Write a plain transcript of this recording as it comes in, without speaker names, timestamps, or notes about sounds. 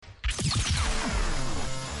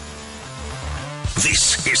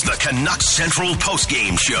This is the Canucks Central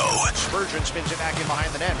postgame show. Spurgeon spins it back in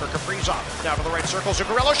behind the net for Kaprizov. Down to the right circle,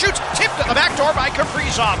 Zuccarello shoots, tipped at the back door by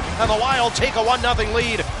Kaprizov. And the Wild take a 1-0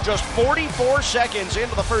 lead just 44 seconds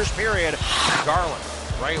into the first period. Garland,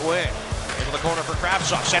 right wing, into the corner for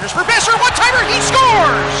Kravtsov. Centers for Boeser, one-timer, he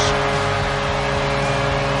scores!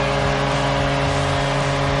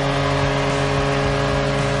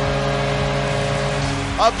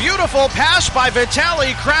 A beautiful pass by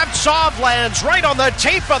Vitaly Kravtsov lands right on the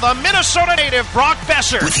tape of the Minnesota native Brock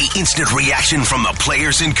Boeser. With the instant reaction from the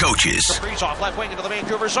players and coaches. Kaprizov left wing into the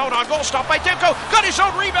Vancouver zone on goal, stopped by Demko, got his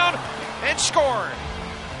own rebound and scored.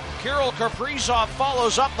 Kirill Kaprizov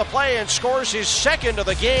follows up the play and scores his second of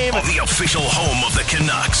the game. The official home of the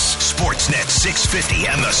Canucks, Sportsnet 650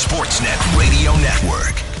 and the Sportsnet Radio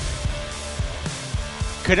Network.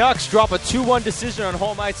 Canucks drop a 2-1 decision on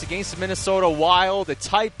home ice against the Minnesota Wild. A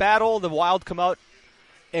tight battle. The Wild come out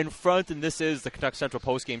in front, and this is the Canucks Central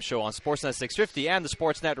postgame show on Sportsnet 650 and the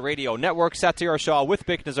Sportsnet Radio Network. Satyar Shah with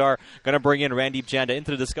Bik Nazar. Going to bring in Randeep Janda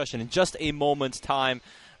into the discussion in just a moment's time.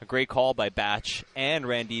 A great call by Batch and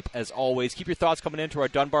Randeep, as always. Keep your thoughts coming into our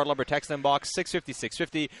Dunbar Lumber text inbox,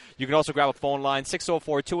 650-650. You can also grab a phone line,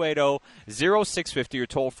 604-280-0650, or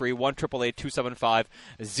toll-free,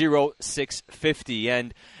 1-888-275-0650.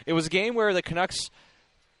 And it was a game where the Canucks,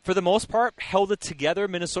 for the most part, held it together.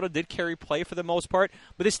 Minnesota did carry play for the most part,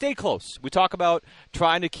 but they stayed close. We talk about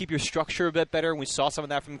trying to keep your structure a bit better, and we saw some of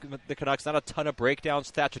that from the Canucks. Not a ton of breakdowns.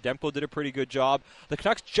 Thatcher Demko did a pretty good job. The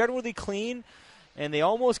Canucks generally clean, and they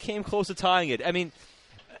almost came close to tying it. I mean,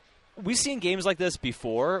 we've seen games like this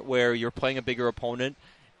before where you're playing a bigger opponent,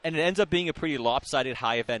 and it ends up being a pretty lopsided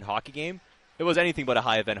high-event hockey game. It was anything but a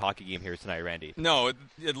high-event hockey game here tonight, Randy. No,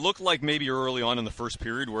 it looked like maybe early on in the first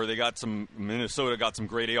period where Minnesota got some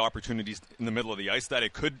grade A opportunities in the middle of the ice that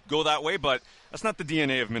it could go that way, but that's not the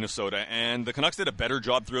DNA of Minnesota. And the Canucks did a better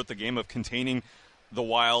job throughout the game of containing the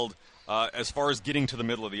Wild as far as getting to the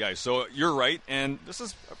middle of the ice. So you're right, and this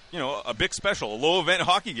is a big special, a low-event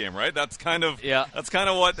hockey game, right? That's kind of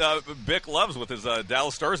what Bick loves with his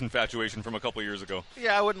Dallas Stars infatuation from a couple of years ago.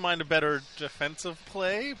 Yeah, I wouldn't mind a better defensive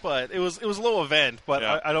play, but it was low event. But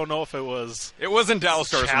yeah. I don't know if it was. It wasn't Dallas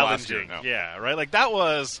Stars from last year. No. Yeah, right. Like that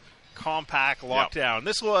was compact lockdown. Yep.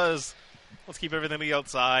 This was. Let's keep everything to the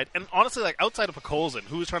outside. And honestly, like outside of Podkolzin,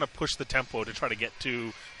 who was trying to push the tempo to try to get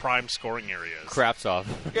to prime scoring areas? Kravtsov.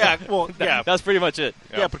 Yeah, well, yeah. That's pretty much it.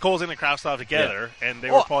 Yeah, Podkolzin and Kravtsov together, and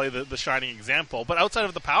they were probably the shining example. But outside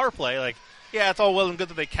of the power play, it's all well and good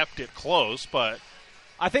that they kept it close, but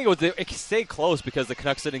I think it stayed close because the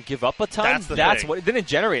Canucks didn't give up a ton. That's what it didn't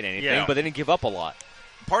generate anything, but they didn't give up a lot.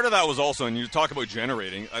 Part of that was also, and you talk about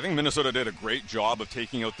generating, I think Minnesota did a great job of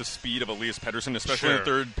taking out the speed of Elias Pettersson, especially in the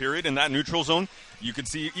third period. In that neutral zone, you could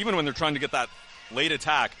see, even when they're trying to get that late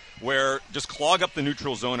attack, where just clog up the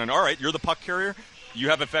neutral zone, and all right, you're the puck carrier, you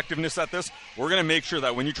have effectiveness at this, we're going to make sure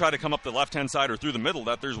that when you try to come up the left-hand side or through the middle,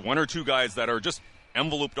 that there's one or two guys that are just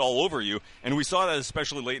enveloped all over you, and we saw that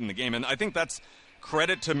especially late in the game, and I think that's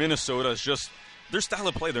credit to Minnesota. It's just their style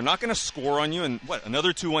of play. They're not going to score on you in,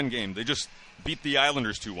 another 2-1 game. They just beat the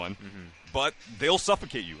Islanders 2-1, but they'll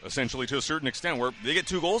suffocate you, essentially, to a certain extent, where they get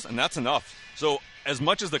 2 goals, and that's enough. So as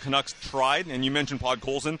much as the Canucks tried, and you mentioned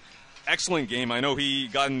Podkolzin, excellent game. I know he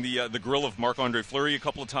got in the grill of Marc-Andre Fleury a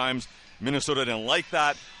couple of times. Minnesota didn't like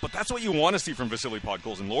that, but that's what you want to see from Vasily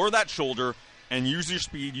Podkolzin. Lower that shoulder and use your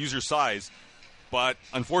speed, use your size. But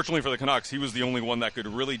unfortunately for the Canucks, he was the only one that could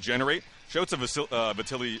really generate. Shouts to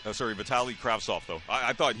Vitaly Kravtsov, though.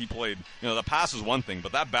 I thought he played, the pass is one thing,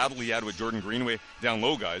 but that battle he had with Jordan Greenway down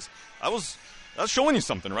low, guys, that's showing you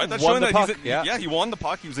something, right? That's showing that he won the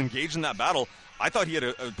puck. He was engaged in that battle. I thought he had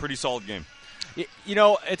a pretty solid game.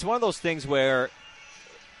 It's one of those things where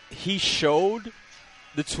he showed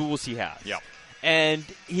the tools he has. Yeah. And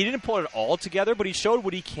he didn't put it all together, but he showed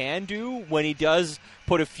what he can do when he does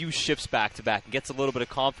put a few shifts back-to-back and gets a little bit of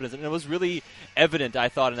confidence. And it was really evident, I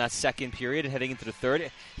thought, in that second period and heading into the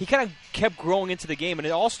third. He kind of kept growing into the game, and it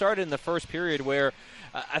all started in the first period where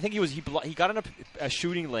I think he got in a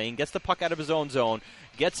shooting lane, gets the puck out of his own zone,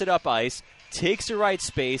 gets it up ice, takes the right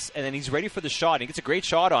space, and then he's ready for the shot. And he gets a great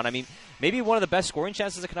shot on. I mean, maybe one of the best scoring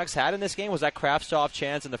chances the Canucks had in this game was that Kravtsov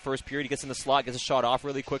chance in the first period. He gets in the slot, gets a shot off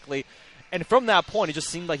really quickly. And from that point, it just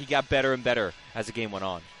seemed like he got better and better as the game went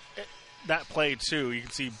on. That play, too, you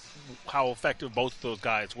can see how effective both of those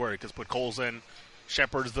guys were, because Podkolzin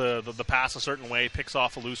shepherds the pass a certain way, picks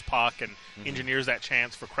off a loose puck, and engineers that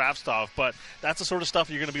chance for Kravtsov. But that's the sort of stuff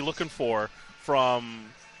you're going to be looking for from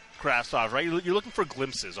Kravtsov, right? You're looking for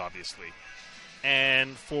glimpses, obviously.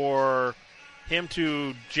 And for him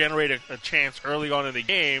to generate a chance early on in the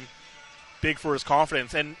game, big for his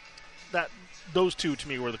confidence. And those two, to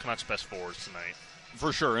me, were the Canucks' best forwards tonight.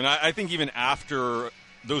 For sure. And I think even after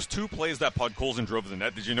those two plays that Podkolzin drove to the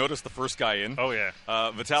net, did you notice the first guy in? Oh, yeah.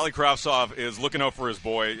 Vitaly Kravtsov is looking out for his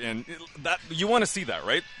boy, and that you want to see that,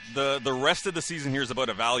 right? The rest of the season here is about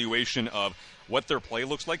evaluation of what their play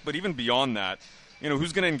looks like, but even beyond that,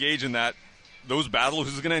 who's going to engage in those battles,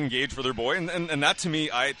 who's going to engage for their boy, and that to me,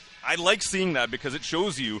 I like seeing that because it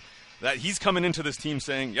shows you that he's coming into this team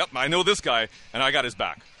saying, yep, I know this guy, and I got his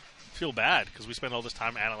back. Feel bad because we spend all this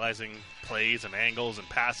time analyzing plays and angles and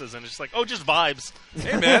passes, and it's just like, just vibes.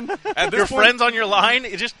 Hey man, at your friends on your line,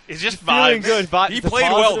 it's just vibes. Good. He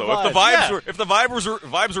played well though. If the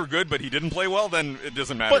vibes were good, but he didn't play well, then it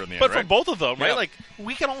doesn't matter in the end. But right? for both of them, right? Yeah. Like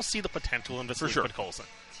we can all see the potential in Vasily sure. Podkolzin,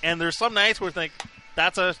 and there's some nights where we think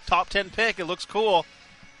that's a top 10 pick. It looks cool.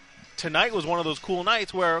 Tonight was one of those cool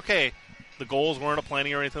nights where the goals weren't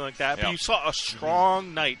aplenty or anything like that, but you saw a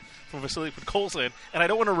strong night from Vasily Podkolzin, and I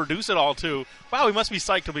don't want to reduce it all to, wow, he must be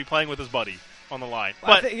psyched to be playing with his buddy on the line.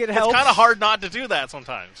 Well, but I think it's kind of hard not to do that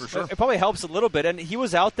sometimes. For sure. It probably helps a little bit, and he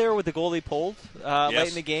was out there with the goal he pulled Yes. late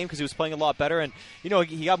in the game because he was playing a lot better, and he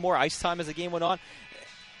got more ice time as the game went on.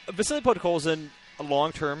 Vasily Podkolzin, a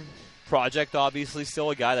long-term project, obviously, still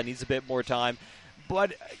a guy that needs a bit more time,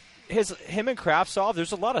 but him and Kravtsov,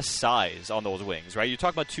 there's a lot of size on those wings, right? You're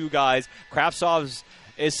talking about two guys. Kravtsov's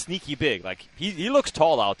is sneaky big. Like he looks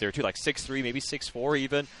tall out there too, like 6'3", maybe 6'4",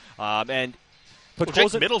 even. And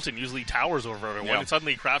Jake Middleton usually towers over everyone, Yeah. and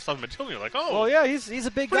suddenly Kravtsov and Middleton, you're like, well, yeah, he's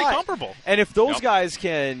a big pretty guy. comparable. And if those guys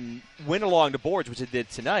can win along the boards, which they did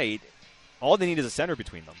tonight, all they need is a center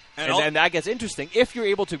between them. And that gets interesting if you're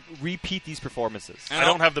able to repeat these performances. I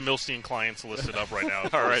don't have the Milstein clients listed up right now.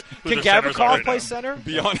 All right. Can Gavrikov play center?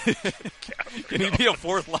 Beyond, can he be a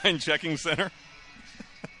fourth-line checking center?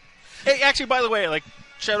 Hey, actually, by the way,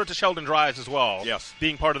 shout out to Sheldon Dries as well. Yes.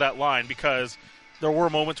 Being part of that line because there were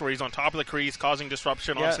moments where he's on top of the crease, causing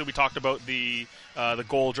disruption. Yeah. Obviously, we talked about the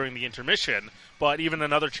goal during the intermission, but even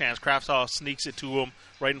another chance, Kravtsov sneaks it to him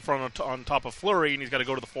right in front on top of Fleury, and he's got to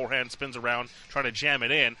go to the forehand, spins around, trying to jam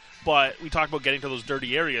it in. But we talked about getting to those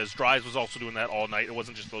dirty areas. Dries was also doing that all night. It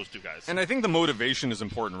wasn't just those two guys. And I think the motivation is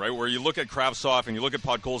important, right? Where you look at Kravtsov and you look at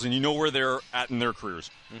Podkolzin, you know where they're at in their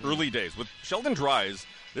careers. Early days. With Sheldon Dries,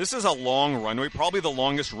 this is a long runway, probably the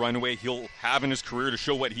longest runway he'll have in his career to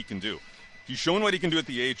show what he can do. He's shown what he can do at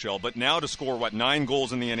the AHL, but now to score, 9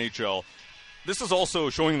 goals in the NHL, this is also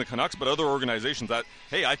showing the Canucks, but other organizations that,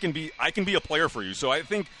 hey, I can be a player for you. So I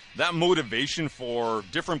think that motivation for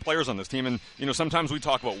different players on this team, and sometimes we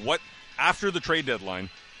talk about what after the trade deadline,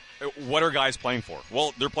 what are guys playing for?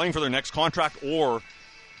 Well, they're playing for their next contract or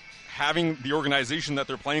having the organization that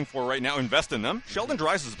they're playing for right now invest in them. Sheldon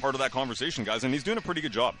Dries is part of that conversation, guys, and he's doing a pretty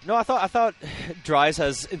good job. No, I thought Dries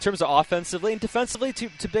has, in terms of offensively and defensively,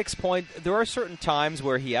 to Bick's point, there are certain times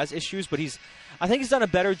where he has issues, but I think he's done a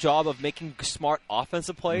better job of making smart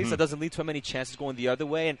offensive plays that doesn't lead to many chances going the other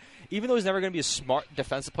way. And even though he's never going to be a smart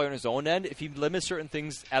defensive player on his own end, if he limits certain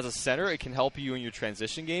things as a center, it can help you in your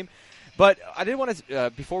transition game. But I did want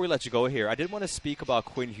to, before we let you go here, I did want to speak about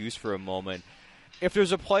Quinn Hughes for a moment. If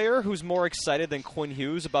there's a player who's more excited than Quinn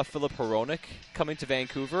Hughes about Filip Hronek coming to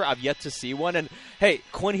Vancouver, I've yet to see one. And hey,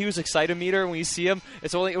 Quinn Hughes excitometer when you see him,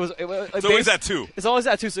 it's always at 2. It's always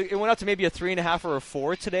at 2. So it went up to maybe a 3.5 or a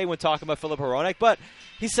 4 today when talking about Filip Hronek. But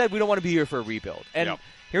he said we don't want to be here for a rebuild. And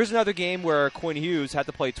here's another game where Quinn Hughes had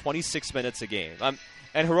to play 26 minutes a game.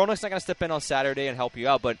 And Hronek's not going to step in on Saturday and help you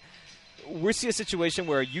out, but we see a situation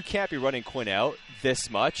where you can't be running Quinn out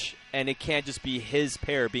this much, and it can't just be his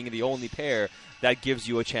pair being the only pair that gives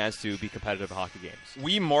you a chance to be competitive in hockey games.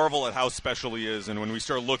 We marvel at how special he is, and when we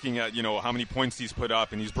start looking at how many points he's put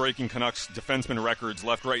up, and he's breaking Canucks defenseman records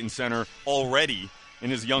left, right, and center already in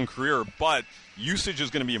his young career, but usage is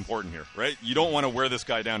going to be important here, right? You don't want to wear this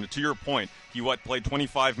guy down. To your point, he played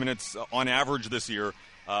 25 minutes on average this year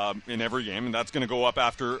in every game, and that's going to go up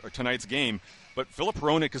after tonight's game. But Filip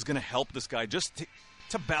Hronek is going to help this guy just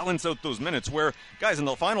to balance out those minutes where, guys, in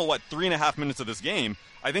the final, 3.5 minutes of this game,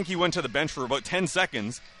 I think he went to the bench for about 10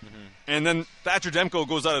 seconds, and then Thatcher Demko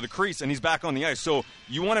goes out of the crease, and he's back on the ice. So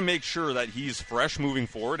you want to make sure that he's fresh moving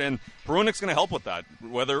forward, and Hronek's going to help with that,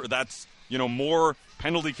 whether that's more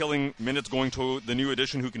penalty-killing minutes going to the new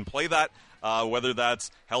addition who can play that, whether that's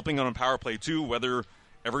helping on a power play too, whether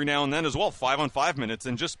every now and then as well, 5-on-5 minutes,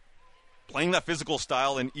 and just playing that physical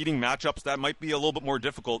style and eating matchups that might be a little bit more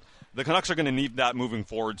difficult. The Canucks are going to need that moving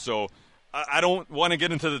forward. So I don't want to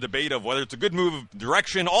get into the debate of whether it's a good move,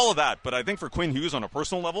 direction, all of that. But I think for Quinn Hughes on a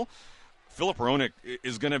personal level, Filip Hronek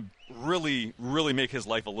is going to really, really make his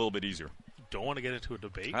life a little bit easier. Don't want to get into a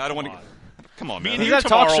debate. I don't want to. Come on, man. Me and you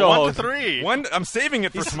tomorrow, 1-3. I'm saving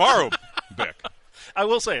it for tomorrow, Bick. I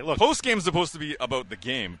will say, look, Post game is supposed to be about the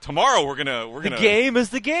game. Tomorrow we're gonna The game is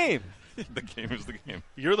the game. the game is the game.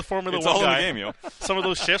 you're the Formula It's 1 all guy. in the game, yo. Some of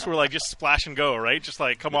those shifts were like just splash and go, right? Just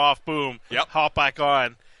like come off, boom, Yep. hop back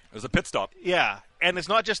on. There's a pit stop. Yeah, and it's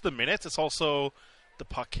not just the minutes; it's also the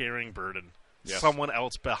puck carrying burden. Yes. Someone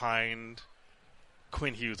else behind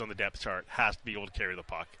Quinn Hughes on the depth chart has to be able to carry the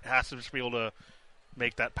puck. Has to just be able to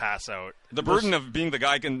make that pass out. The burden of being the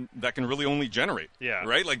guy that can really only generate. Yeah.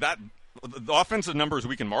 Right? Like that, the offensive numbers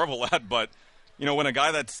we can marvel at, but, when a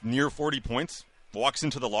guy that's near 40 points walks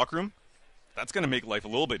into the locker room, that's going to make life a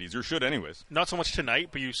little bit easier. Should anyways. Not so much tonight,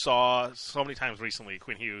 but you saw so many times recently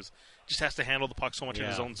Quinn Hughes just has to handle the puck so much in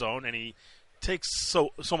his own zone, and he takes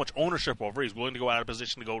so much ownership over it. He's willing to go out of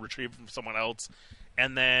position to go retrieve it from someone else,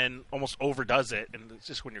 and then almost overdoes it. And it's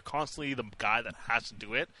just when you're constantly the guy that has to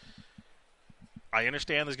do it, I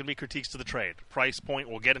understand there's going to be critiques to the trade. Price point,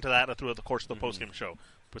 we'll get into that throughout the course of the postgame show.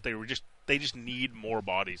 But they just need more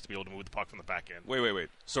bodies to be able to move the puck from the back end. Wait.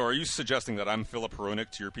 So are you suggesting that I'm Philip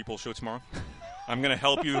Hronik to your People's Show tomorrow? I'm going to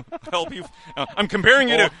help you. I'm comparing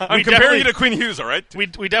you to Quinn Hughes, all right? We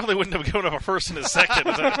definitely wouldn't have given him a first and a second.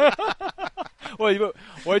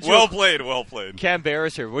 Well played. Cam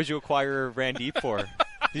Barris here. What did you acquire Randeep for?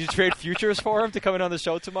 Did you trade futures for him to come in on the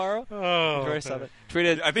show tomorrow?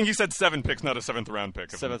 Traded. I think he said 7 picks, not a 7th round pick.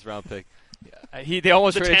 7th round pick. Yeah. They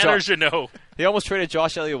almost The traded Tanners, you know. They almost traded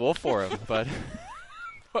Josh Elliott-Wolf for him, but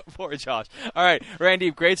poor Josh. All right,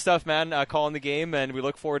 Randeep, great stuff, man, calling the game, and we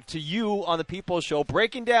look forward to you on the People's Show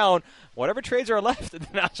breaking down whatever trades are left in the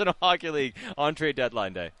National Hockey League on trade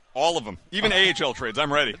deadline day. All of them. Even AHL trades.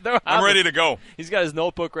 I'm ready. They're I'm ready to go. He's got his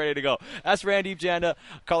notebook ready to go. That's Randeep Janda,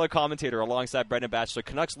 color commentator, alongside Brendan Batchelor.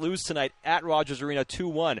 Canucks lose tonight at Rogers Arena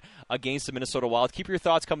 2-1 against the Minnesota Wild. Keep your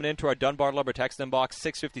thoughts coming into our Dunbar Lumber text inbox,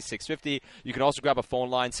 650-650. You can also grab a phone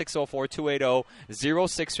line,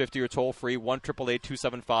 604-280-0650, or toll-free,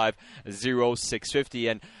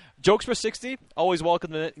 1-888-275-0650. And Jokes for 60, always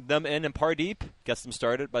welcome them in, and Pardeep gets them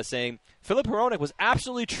started by saying, Philip Hronik was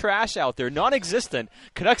absolutely trash out there, non-existent.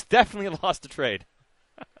 Canucks definitely lost the trade.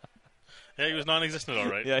 Yeah, he was non-existent, all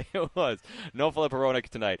right. Yeah, he was. No Philip Hronik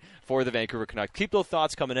tonight for the Vancouver Canucks. Keep those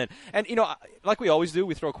thoughts coming in. And, like we always do,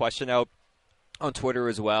 we throw a question out on Twitter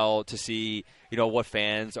as well to see, what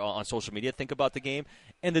fans on social media think about the game.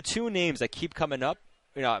 And the two names that keep coming up,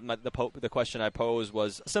 the question I posed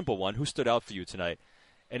was a simple one. Who stood out for you tonight?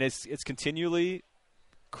 And it's continually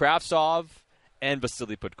Kravtsov and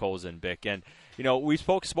Vasily Podkolzin, Bick. And, we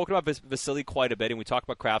spoken about Vasily quite a bit, and we talked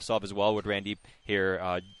about Kravtsov as well with Randeep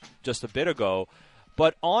here just a bit ago.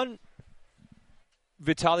 But on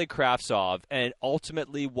Vitaly Kravtsov and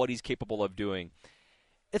ultimately what he's capable of doing,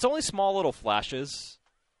 it's only small little flashes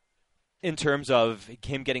in terms of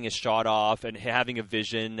him getting his shot off and having a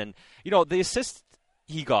vision. And, the assist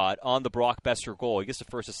he got on the Brock Besser goal, he gets the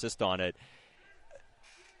first assist on it.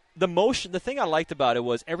 The thing I liked about it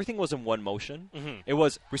was everything was in one motion. Mm-hmm. It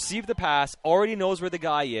was receive the pass, already knows where the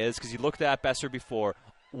guy is because he looked at Besser before.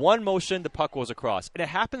 One motion, the puck goes across. And it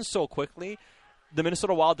happens so quickly, the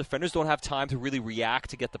Minnesota Wild defenders don't have time to really react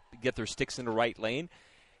to get their sticks in the right lane.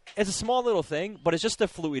 It's a small little thing, but it's just the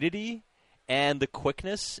fluidity and the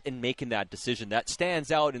quickness in making that decision that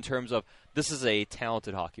stands out in terms of this is a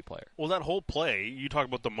talented hockey player. Well, that whole play, you talk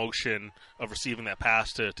about the motion of receiving that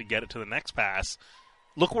pass to get it to the next pass.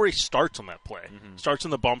 Look where he starts on that play. Mm-hmm. Starts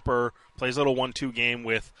in the bumper, plays a little 1-2 game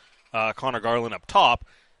with Connor Garland up top,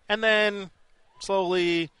 and then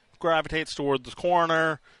slowly gravitates toward the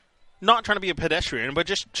corner, not trying to be a pedestrian, but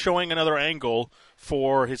just showing another angle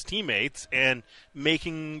for his teammates and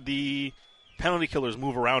making the penalty killers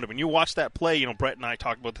move around him. And you watch that play, Brett and I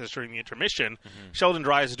talked about this during the intermission. Mm-hmm. Sheldon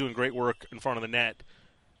Dries is doing great work in front of the net,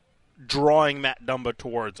 drawing Matt Dumba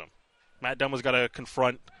towards him. Matt Dumba's got to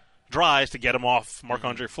confront Dries to get him off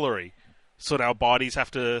Marc-Andre Fleury. So now bodies have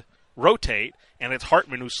to rotate, and it's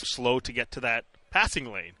Hartman who's slow to get to that passing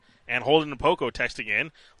lane. And Holden and Poco texting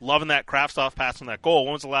in, loving that Kravtsov pass on that goal.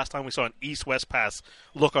 When was the last time we saw an east-west pass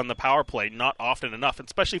look on the power play? Not often enough,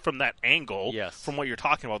 especially from that angle, yes. From what you're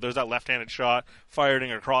talking about. There's that left-handed shot firing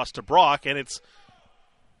across to Brock, and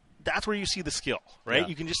that's where you see the skill, right? Yeah.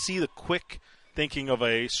 You can just see the quick thinking of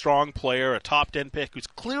a strong player, a top-10 pick who's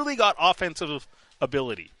clearly got offensive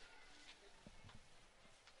ability.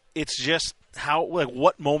 It's just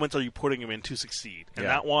what moments are you putting him in to succeed? And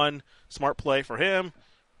that one, smart play for him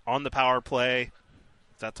on the power play.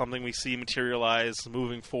 That's something we see materialize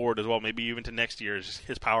moving forward as well, maybe even to next year, is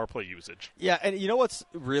his power play usage. Yeah, and what's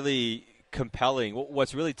really compelling,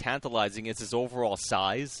 what's really tantalizing is his overall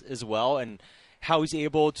size as well and how he's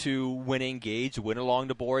able to win along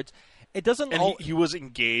the boards. it doesn't. And he was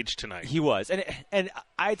engaged tonight. He was, and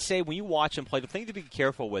I'd say when you watch him play, the thing to be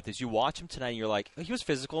careful with is you watch him tonight, and you're like, he was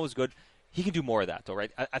physical, it was good. He can do more of that, though, right?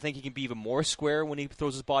 I think he can be even more square when he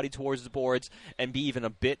throws his body towards the boards and be even a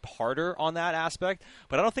bit harder on that aspect.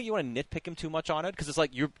 But I don't think you want to nitpick him too much on it because it's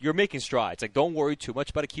like you're making strides. Like, don't worry too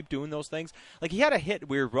much about it. Keep doing those things. Like, he had a hit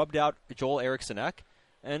where he rubbed out Joel Eriksson-Ek,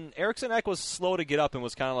 and Eriksson-Ek was slow to get up and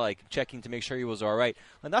was kind of like checking to make sure he was all right.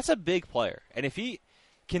 And that's a big player. And if he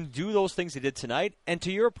can do those things he did tonight, and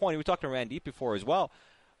to your point, we talked to Randeep before as well,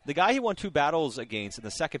 the guy he won 2 battles against in the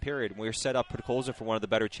second period when we were set up Podkolzin for one of the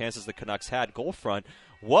better chances the Canucks had goal front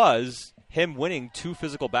was him winning 2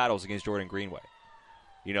 physical battles against Jordan Greenway.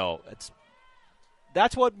 You know,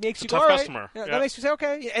 that's what makes you go, tough all right. customer. Yeah, Yeah. That makes you say,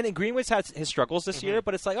 okay. And Greenway's had his struggles this year,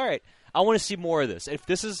 but it's like, all right, I want to see more of this. If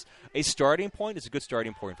this is a starting point, it's a good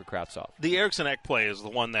starting point for Kravtsov. The Eriksson-Ek play is the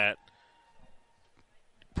one that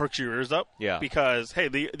perks your ears up. Yeah. Because, hey,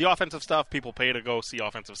 the offensive stuff, people pay to go see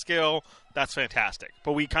offensive skill. That's fantastic.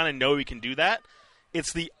 But we kind of know we can do that.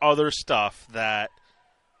 It's the other stuff that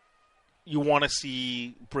you want to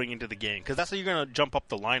see bring into the game. Because that's how you're going to jump up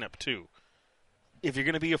the lineup, too. If you're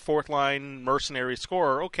going to be a fourth-line mercenary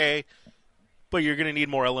scorer, okay, but you're going to need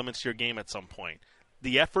more elements to your game at some point.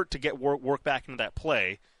 The effort to get work back into that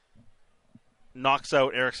play knocks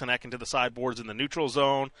out Eriksson-Ek into the sideboards in the neutral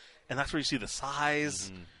zone, and that's where you see the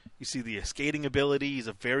size, you see the skating ability. He's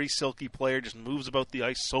a very silky player, just moves about the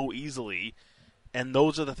ice so easily, and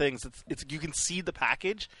those are the things. It's you can see the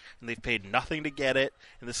package, and they've paid nothing to get it,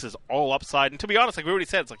 and this is all upside. And to be honest, like we already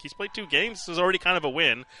said, it's like he's played 2 games. This is already kind of a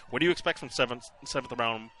win. What do you expect from seventh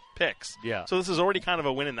round picks? Yeah. So this is already kind of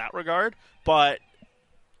a win in that regard, but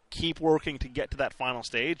keep working to get to that final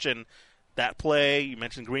stage, and that play, you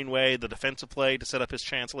mentioned Greenway, the defensive play to set up his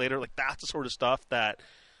chance later, like that's the sort of stuff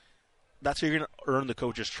that's how you're going to earn the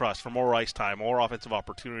coach's trust for more ice time, more offensive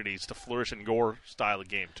opportunities to flourish in your style of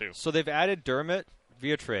game, too. So they've added Dermott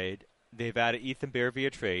via trade. They've added Ethan Bear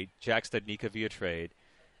via trade, Jack Studnicka via trade,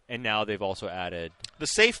 and now they've also added The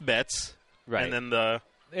safe bets, right, and then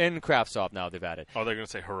and Kravtsov now they've added. they're going to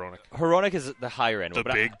say Hronek. Hronek is the higher end. The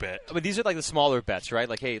but big bet. I mean, these are like the smaller bets, right?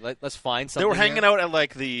 Like, hey, let's find something. They were hanging here. out at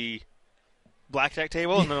like the blackjack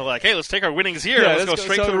table, and they're like, hey, let's take our winnings here. Yeah, let's go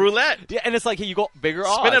straight to the roulette. Yeah, and it's like, hey, you go bigger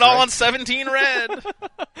odds. Spin it all right? on 17 red.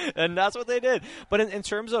 And that's what they did. But in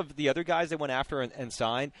terms of the other guys they went after and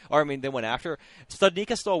signed, or I mean, they went after,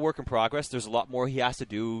 Studnicka's still a work in progress. There's a lot more he has to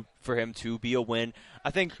do for him to be a win.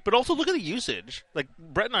 I think. But also look at the usage. Like,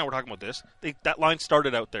 Brett and I were talking about this. That line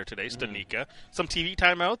started out there today, Studnicka. Some TV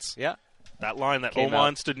timeouts. Yeah. That line, that Came Oman,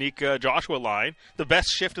 out. Studnicka, Joshua line, the best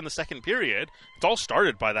shift in the second period, it's all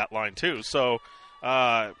started by that line, too. So,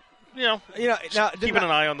 now, keeping an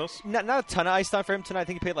eye on those. Not a ton of ice time for him tonight. I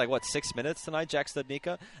think he played, 6 minutes tonight, Jack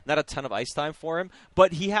Studnicka. Not a ton of ice time for him.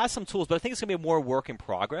 But he has some tools. But I think it's going to be more work in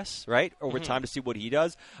progress, right, over time to see what he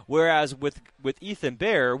does. Whereas with Ethan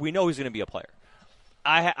Bear, we know he's going to be a player.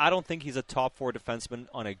 I don't think he's a top 4 defenseman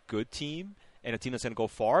on a good team and a team that's going to go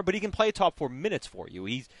far. But he can play top 4 minutes for you.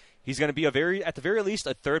 He's going to be at the very least,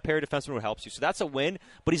 a third-pair defenseman who helps you. So that's a win.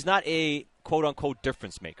 But he's not a quote-unquote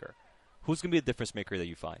difference maker. Who's going to be a difference maker that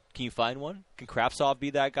you find? Can you find one? Can Kravtsov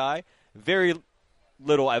be that guy? Very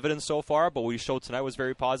little evidence so far, but what he showed tonight was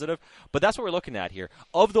very positive. But that's what we're looking at here.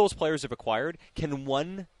 Of those players they've acquired, can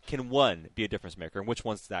one be a difference maker? And which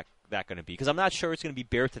one's that going to be? Because I'm not sure it's going to be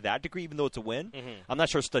Bear to that degree, even though it's a win. I'm not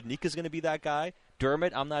sure Studnicka is going to be that guy.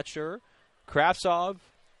 Dermott, I'm not sure. Kravtsov,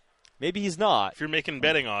 maybe he's not. If you're making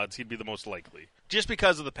betting odds, he'd be the most likely. Just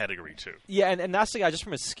because of the pedigree, too. Yeah, and that's the guy just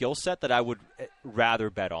from his skill set that I would rather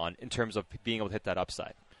bet on in terms of being able to hit that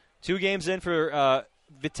upside. 2 games in for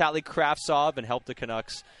Vitaly Kravtsov and helped the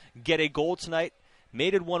Canucks get a goal tonight.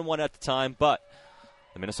 Made it 1-1 at the time, but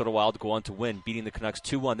the Minnesota Wild go on to win, beating the Canucks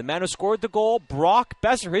 2-1. The man who scored the goal, Brock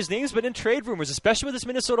Besser. His name's been in trade rumors, especially with this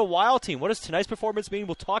Minnesota Wild team. What does tonight's performance mean?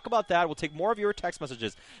 We'll talk about that. We'll take more of your text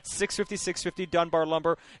messages. 650-650 Dunbar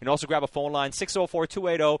Lumber. And also grab a phone line,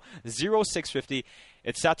 604-280-0650.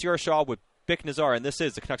 It's Satyar Shah with Bick Nazar, and this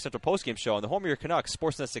is the Canucks Central Postgame Show on the home of your Canucks,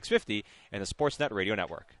 Sportsnet 650, and the Sportsnet Radio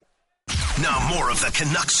Network. Now more of the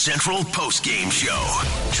Canucks Central postgame show.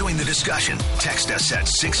 Join the discussion. Text us at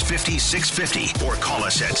 650-650 or call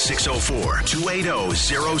us at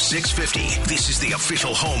 604-280-0650. This is the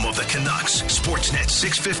official home of the Canucks, Sportsnet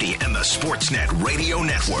 650 and the Sportsnet Radio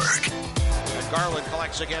Network. And Garland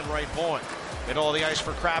collects again right point. Middle of the ice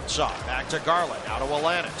for Kravtsov. Back to Garland. Out to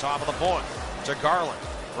Wolanin. Top of the point. To Garland.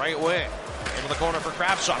 Right wing. Into the corner for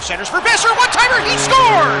Kravtsov. Centers for Besser. One-timer. He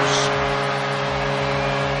scores!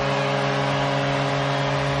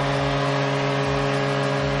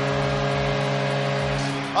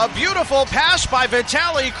 A A beautiful pass by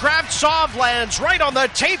Vitaly Kravtsov lands right on the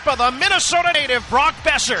tape of the Minnesota native Brock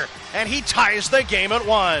Boeser, and he ties the game at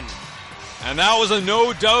 1. And that was a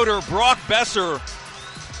no-doubter. Brock Boeser,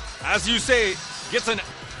 as you say, gets an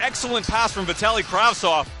excellent pass from Vitaly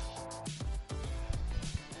Kravtsov.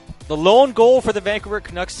 The lone goal for the Vancouver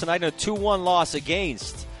Canucks tonight in a 2-1 loss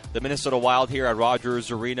against the Minnesota Wild here at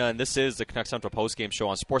Rogers Arena, and this is the Canucks Central postgame show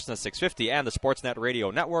on Sportsnet 650 and the Sportsnet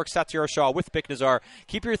Radio Network. Satyar Shah with Bik Nazar.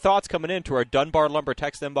 Keep your thoughts coming in to our Dunbar Lumber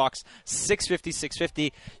text inbox,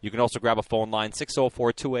 650-650. You can also grab a phone line,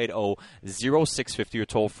 604-280-0650, or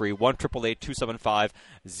toll-free,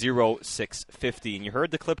 1-888-275-0650. And you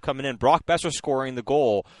heard the clip coming in. Brock Boeser scoring the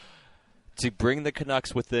goal to bring the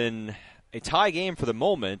Canucks within a tie game for the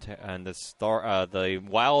moment, and the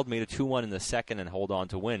Wild made a 2-1 in the second and hold on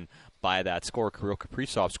to win by that score. Kirill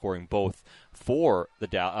Kaprizov scoring both for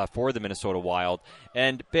the Minnesota Wild.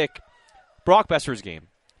 And Bick, Brock Boeser's game.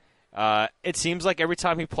 It seems like every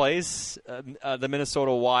time he plays the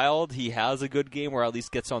Minnesota Wild, he has a good game, or at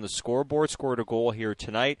least gets on the scoreboard. Scored a goal here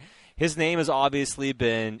tonight. His name has obviously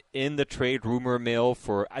been in the trade rumor mill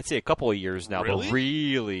for, I'd say, a couple of years now. Really? But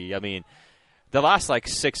really, I mean, the last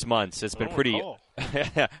 6 months, it's been pretty. No,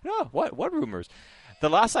 what rumors? The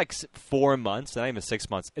last 4 months, not even 6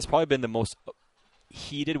 months, it's probably been the most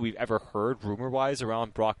heated we've ever heard rumor-wise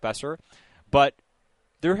around Brock Boeser. But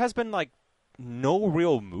there has been no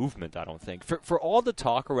real movement, I don't think. For all the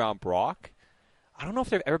talk around Brock, I don't know if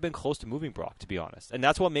they've ever been close to moving Brock, to be honest. And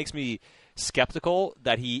that's what makes me skeptical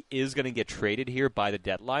that he is going to get traded here by the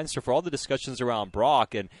deadline. So for all the discussions around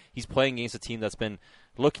Brock, and he's playing against a team that's been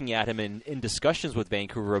looking at him in discussions with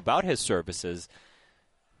Vancouver about his services,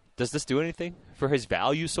 does this do anything for his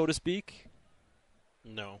value, so to speak?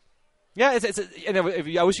 No. Yeah, and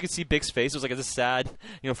I wish you could see Big's face. It was it's sad,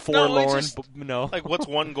 forlorn. No, what's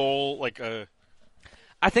one goal?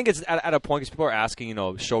 I think it's at a point because people are asking,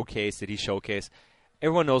 showcase, did he showcase?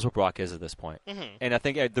 Everyone knows what Brock is at this point. Mm-hmm. And I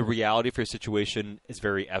think the reality for his situation is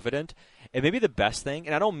very evident. And maybe the best thing,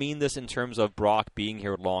 and I don't mean this in terms of Brock being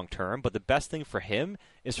here long term, but the best thing for him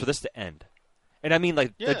is for this to end. And I mean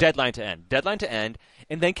the deadline to end. Deadline to end,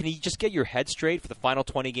 and then can you just get your head straight for the final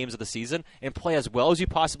 20 games of the season and play as well as you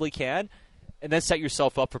possibly can, and then set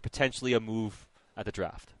yourself up for potentially a move at the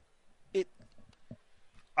draft?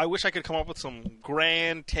 I wish I could come up with some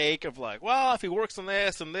grand take of if he works on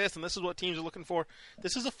this and this, and this is what teams are looking for.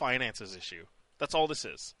 This is a finances issue. That's all this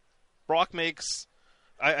is. Brock makes,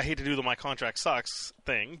 I hate to do the my contract sucks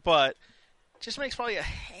thing, but just makes probably a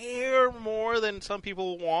hair more than some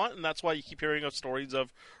people want, and that's why you keep hearing of stories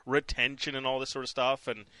of retention and all this sort of stuff.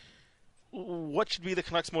 And what should be the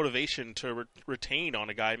Canucks' motivation to retain on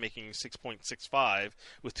a guy making 6.65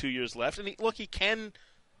 with 2 years left? And he can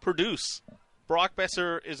produce. Brock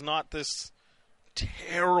Boeser is not this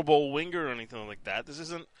terrible winger or anything like that. This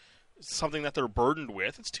isn't something that they're burdened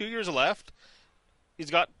with. It's 2 years left. He's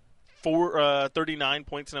got 39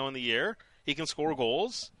 points now in the year. He can score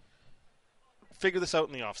goals. Figure this out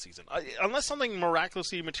in the offseason. Unless something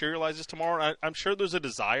miraculously materializes tomorrow, I'm sure there's a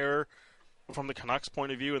desire from the Canucks'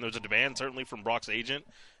 point of view, and there's a demand certainly from Brock's agent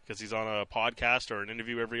because he's on a podcast or an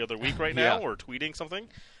interview every other week right now or tweeting something.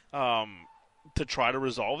 To try to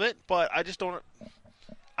resolve it, but I just don't.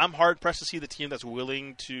 I'm hard pressed to see the team that's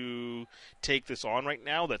willing to take this on right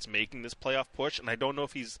now, that's making this playoff push, and I don't know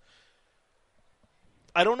if he's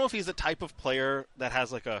the type of player that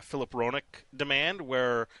has a Philip Roenick demand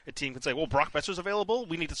where a team can say, "Well, Brock Boeser's available.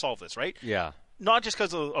 We need to solve this, right?" Yeah. Not just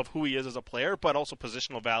because of who he is as a player, but also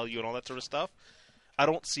positional value and all that sort of stuff. I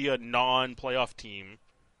don't see a non-playoff team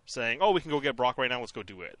saying, "Oh, we can go get Brock right now, let's go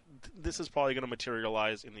do it." This is probably going to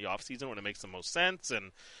materialize in the offseason when it makes the most sense,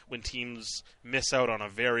 and when teams miss out on a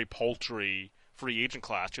very paltry free agent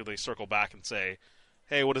class, they circle back and say,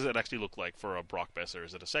 hey, what does it actually look like for a Brock Boeser?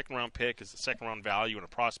 Is it a second-round pick? Is it second-round value in a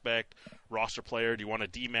prospect? Roster player? Do you want a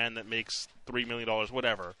D-man that makes $3 million?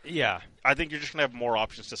 Whatever. Yeah. I think you're just going to have more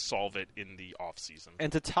options to solve it in the offseason.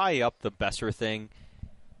 And to tie up the Boeser thing,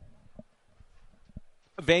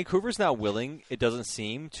 Vancouver's not willing, it doesn't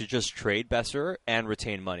seem, to just trade Boeser and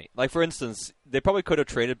retain money. For instance, they probably could have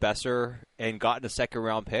traded Boeser and gotten a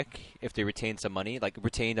second-round pick if they retained some money,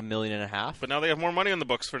 retained $1.5 million. But now they have more money on the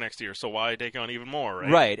books for next year, so why take on even more,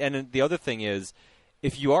 right? Right, and the other thing is,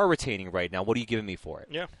 if you are retaining right now, what are you giving me for it?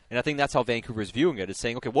 Yeah. And I think that's how Vancouver's viewing it, is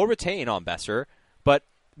saying, okay, we'll retain on Boeser, but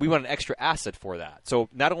we want an extra asset for that. So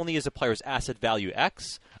not only is the player's asset value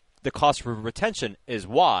X, the cost for retention is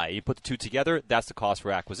Y. You put the two together, that's the cost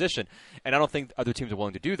for acquisition. And I don't think other teams are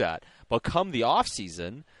willing to do that. But come the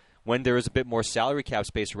offseason, when there is a bit more salary cap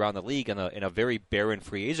space around the league in a very barren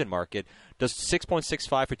free agent market, does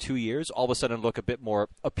 6.65 for 2 years all of a sudden look a bit more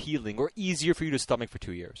appealing or easier for you to stomach for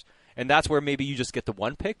 2 years? And that's where maybe you just get the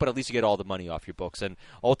one pick, but at least you get all the money off your books. And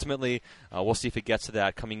ultimately, we'll see if it gets to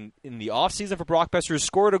that coming in the offseason for Brock Boeser, who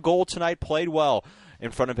scored a goal tonight, played well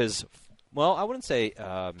in front of his, well, I wouldn't say,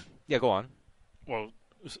 yeah, go on. Well,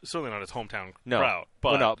 certainly not his hometown No. crowd.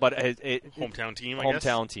 Well, But no, but hometown team, I guess?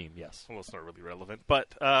 hometown team, yes. Well, it's not really relevant. But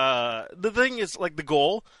the thing is, like, the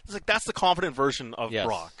goal, it's like that's the confident version of Yes.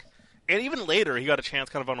 Brock. And even later, he got a chance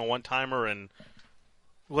kind of on a one-timer and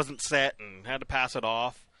wasn't set and had to pass it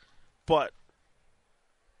off. But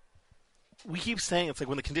we keep saying it's like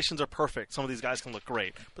when the conditions are perfect, some of these guys can look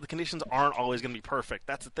great. But the conditions aren't always going to be perfect.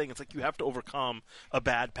 That's the thing. It's like you have to overcome a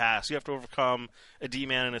bad pass. You have to overcome a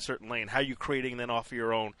D-man in a certain lane. How are you creating then off of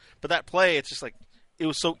your own? But that play, it's just like it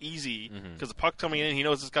was so easy because the puck coming in, he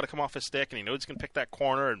knows it's got to come off his stick, and he knows he's going to pick that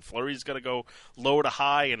corner, and Fleury's got to go low to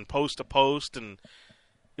high and post to post, and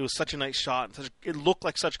it was such a nice shot. And it looked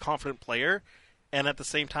like such a confident player, and at the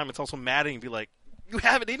same time, it's also maddening to be like, you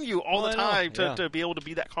have it in you all the time to be able to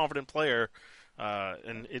be that confident player.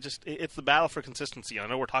 And it's the battle for consistency. I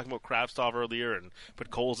know we're talking about Kravtsov earlier and put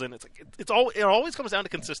Coles in. It's like it always comes down to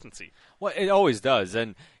consistency. Well, it always does.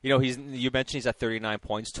 And you mentioned he's at 39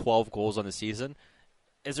 points, 12 goals on the season.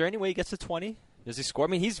 Is there any way he gets to 20? Does he score? I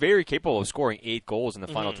mean, he's very capable of scoring 8 goals in the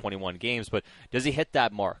final 21 games, but does he hit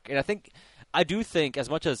that mark? And I do think as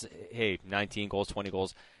much as 19 goals, 20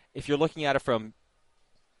 goals, if you're looking at it from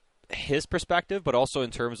his perspective, but also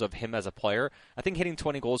in terms of him as a player, I think hitting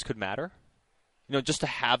 20 goals could matter. Just to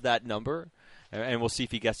have that number, and we'll see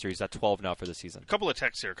if he gets there. He's at 12 now for the season. A couple of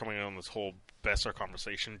texts here coming on this whole Boeser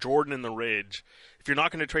conversation. Jordan in the Ridge, if you're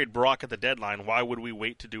not going to trade Brock at the deadline, why would we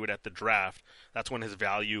wait to do it at the draft? That's when his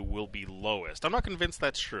value will be lowest. I'm not convinced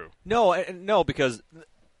that's true. No, because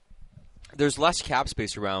there's less cap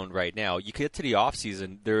space around right now. You get to the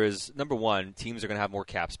offseason, there is, number one, teams are going to have more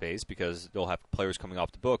cap space because they'll have players coming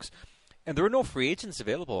off the books. And there are no free agents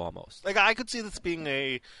available almost. Like, I could see this being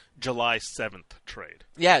a July 7th trade.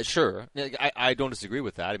 Yeah, sure. I don't disagree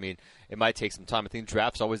with that. I mean, it might take some time. I think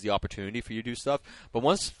draft's always the opportunity for you to do stuff. But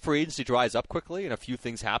once free agency dries up quickly and a few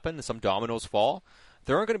things happen and some dominoes fall,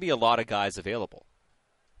 there aren't going to be a lot of guys available.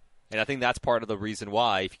 And I think that's part of the reason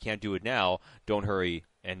why, if you can't do it now, don't hurry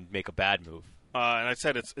and make a bad move. And I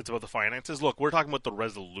said it's about the finances. Look, we're talking about the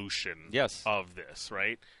resolution Yes. of this,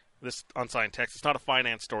 right? This unsigned text, it's not a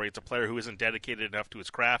finance story. It's a player who isn't dedicated enough to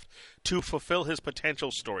his craft to fulfill his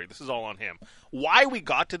potential story. This is all on him. Why we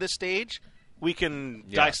got to this stage, we can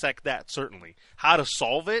dissect that, certainly. How to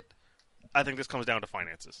solve it, I think this comes down to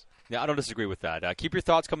finances. Yeah, I don't disagree with that. Keep your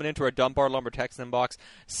thoughts coming into our Dunbar Lumber text inbox,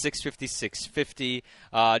 650-650.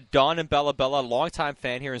 Don and Bella, longtime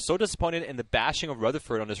fan here, and so disappointed in the bashing of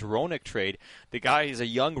Rutherford on this Hronek trade. The guy is a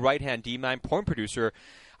young right-hand D-man porn producer.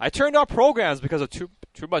 I turned off programs because of too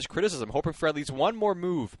much criticism, hoping for at least one more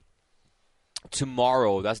move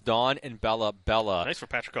tomorrow. That's Don and Bella. Nice for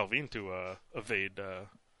Patrick Alvin to evade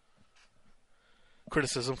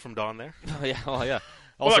criticism from Don there. Yeah.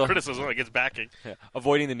 Also, not criticism, it gets backing. Yeah.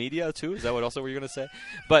 Avoiding the media, too? Is that what you're going to say?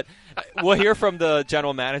 But we'll hear from the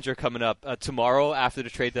general manager coming up tomorrow after the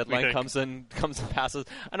trade deadline comes and passes.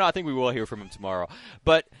 I think we will hear from him tomorrow.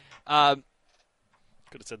 But could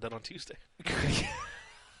have said that on Tuesday.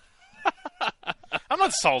 I'm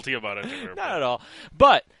not salty about it. Not at all.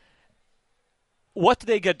 But what do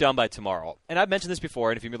they get done by tomorrow? And I've mentioned this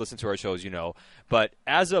before, and if you've been listening to our shows, you know. But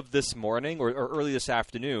as of this morning or early this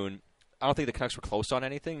afternoon, I don't think the Canucks were close on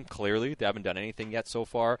anything, clearly. They haven't done anything yet so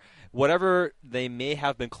far. Whatever they may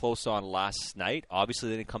have been close on last night, obviously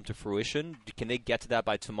they didn't come to fruition. Can they get to that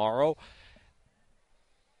by tomorrow?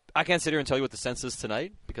 I can't sit here and tell you what the sense is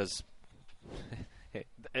tonight because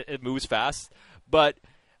it moves fast. But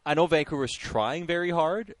I know Vancouver's trying very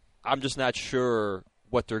hard. I'm just not sure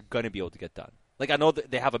what they're going to be able to get done. Like, I know that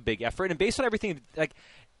they have a big effort, and based on everything, like,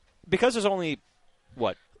 because there's only,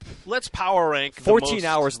 what? Let's power rank 14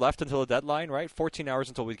 hours left until the deadline, right? 14 hours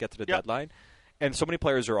until we get to the deadline. And so many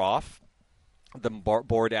players are off the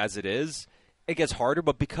board as it is. It gets harder,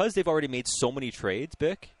 but because they've already made so many trades,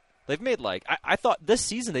 Bick, they've made, like, I thought this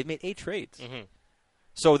season they've made 8 trades. Mm-hmm.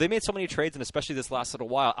 So they made so many trades, and especially this last little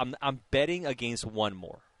while, I'm betting against one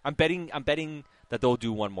more. I'm betting that they'll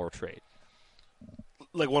do one more trade.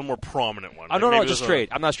 Like one more prominent one. No, just trade.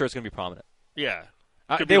 I'm not sure it's going to be prominent. Yeah.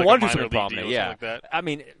 They want to do something prominent, yeah. Like that. I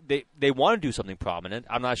mean, they want to do something prominent.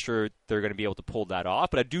 I'm not sure they're going to be able to pull that off,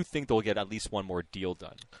 but I do think they'll get at least one more deal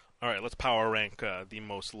done. All right, let's power rank the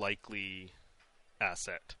most likely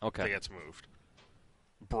asset that gets moved.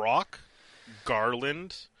 Brock,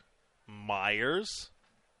 Garland, Myers,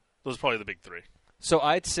 Those are probably the big three. So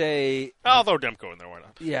I'd say... I'll throw Demko in there, why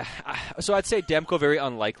not? Yeah. So I'd say Demko, very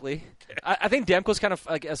unlikely. I think Demko's kind of,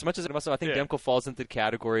 like, as much as it must have, I think Demko falls into the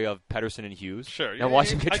category of Pettersson and Hughes. Sure. Now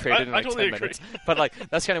watch him get traded in like totally 10 agree. minutes. But, like,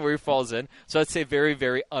 that's kind of where he falls in. So I'd say very,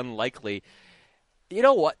 very unlikely. You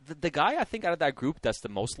know what? The guy I think out of that group that's the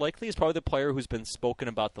most likely is probably the player who's been spoken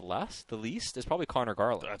about the least, is probably Connor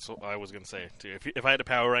Garland. That's what I was going to say, too. If I had to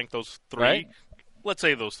power rank those three, Right? let's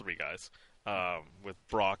say those three guys, with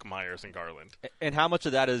Brock, Myers, and Garland. And how much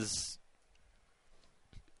of that is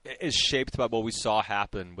shaped by what we saw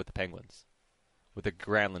happen with the Penguins, with the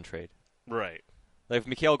Granlund trade? Right. Like if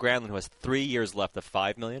Mikael Granlund, who has 3 years left of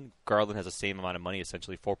 $5 million, Garland has the same amount of money,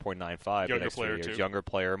 essentially $4.95 the next 3 years. Too. Younger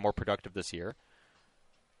player, more productive this year.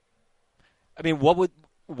 I mean,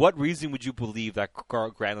 what reason would you believe that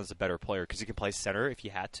Granlund's a better player? Because he can play center if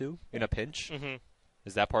you had to in a pinch. Mm-hmm.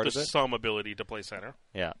 Is that part There's of it? some ability to play center.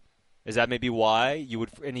 Yeah. Is that maybe why you would?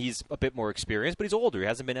 And he's a bit more experienced, but he's older. He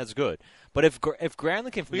hasn't been as good. But if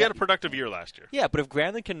Granlund can, We had a productive year last year. yeah. But if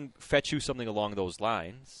Granlund can fetch you something along those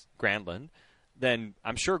lines, Granlund, then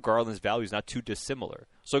I'm sure Garland's value is not too dissimilar.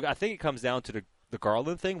 So I think it comes down to the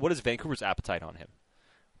Garland thing. What is Vancouver's appetite on him?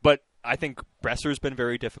 But I think Bresser's been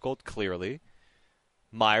very difficult, clearly.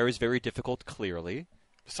 Myers very difficult, clearly.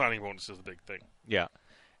 Signing bonus is the big thing. Yeah.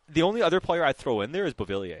 The only other player I throw in there is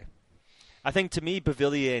Beauvillier. I think, to me,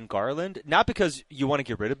 Beauvillier and Garland, not because you want to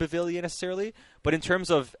get rid of Beauvillier necessarily, but in terms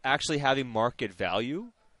of actually having market value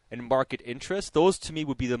and market interest, those to me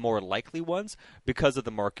would be the more likely ones because of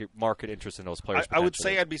the market interest in those players. I would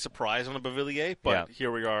say I'd be surprised on a Beauvillier, but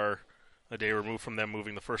here we are a day removed from them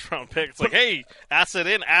moving the first-round pick. It's like, hey, asset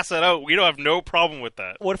in, asset out. We don't have no problem with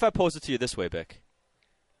that. What if I pose it to you this way, Bick?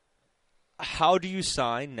 How do you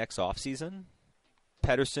sign next offseason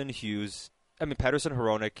Pettersson,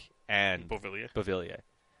 Hronek, and Beauvillier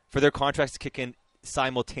for their contracts to kick in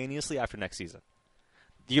simultaneously after next season?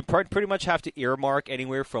 You pretty much have to earmark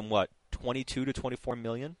anywhere from, 22 to 24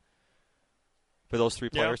 million for those three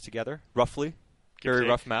players together, roughly? Very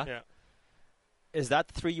rough math. Yeah. Is that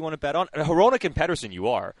the three you want to bet on? Hronek and Pettersson, you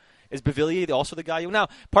are. Is Beauvillier also the guy you... Now,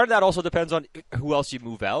 part of that also depends on who else you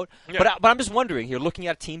move out. Yeah. But I'm just wondering here, looking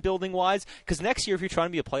at team-building-wise, because next year, if you're trying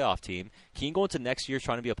to be a playoff team, can you go into next year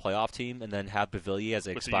trying to be a playoff team and then have Beauvillier as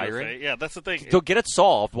an expiring? Yeah, that's the thing. So get it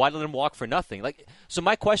solved. Why let him walk for nothing? So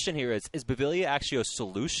my question here is Beauvillier actually a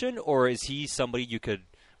solution, or is he somebody you could,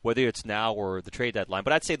 whether it's now or the trade deadline?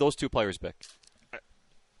 But I'd say those two players, Bick.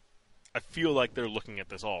 I feel like they're looking at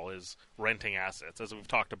this all as renting assets, as we've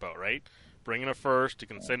talked about, right? Bring in a first, you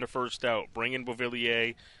can send a first out. Bring in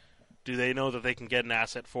Beauvillier. Do they know that they can get an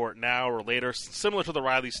asset for it now or later? Similar to the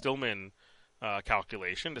Riley Stillman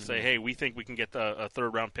calculation to say, hey, we think we can get a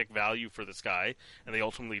third-round pick value for this guy, and they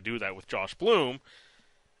ultimately do that with Josh Bloom.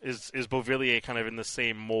 Is Beauvillier kind of in the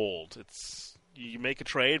same mold? It's you make a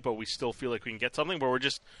trade, but we still feel like we can get something, but we're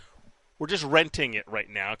just renting it right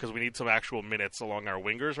now because we need some actual minutes along our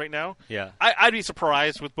wingers right now. Yeah, I'd be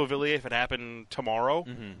surprised with Beauvillier if it happened tomorrow.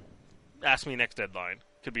 Mm-hmm. Ask me next deadline.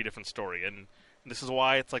 Could be a different story. And this is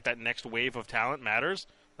why it's like that next wave of talent matters.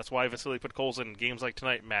 That's why Vasily Podkolzin games like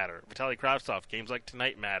tonight matter. Vitaly Kravtsov games like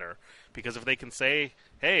tonight matter. Because if they can say,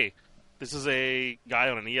 hey, this is a guy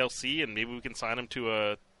on an ELC and maybe we can sign him to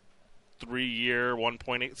a 3-year,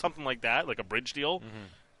 1.8, something like that, like a bridge deal,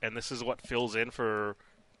 and this is what fills in for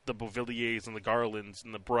the Beauvilliers and the Garlands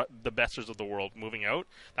and the Bessers of the world moving out,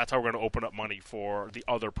 that's how we're going to open up money for the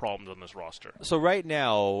other problems on this roster. So right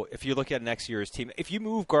now, if you look at next year's team, if you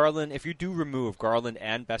do remove Garland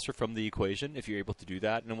and Besser from the equation, if you're able to do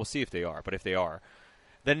that, and we'll see if they are, but if they are,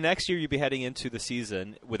 then next year you'll be heading into the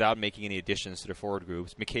season without making any additions to the forward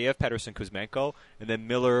groups. Mikheyev, Pettersson, Kuzmenko, and then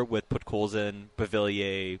Miller with Podkolzin,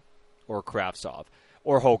 Beauvillier, or Kravtsov.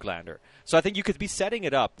 Or Höglander. So I think you could be setting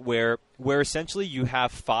it up where essentially you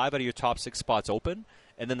have 5 out of your top 6 spots open,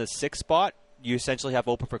 and then the 6th spot you essentially have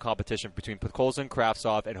open for competition between Podkolzin,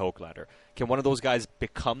 Kravtsov, and Höglander. Can one of those guys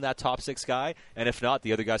become that top 6 guy? And if not,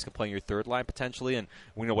 the other guys can play in your third line potentially, and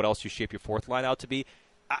we know what else you shape your fourth line out to be.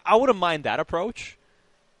 I wouldn't mind that approach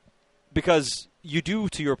because you do,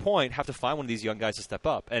 to your point, have to find one of these young guys to step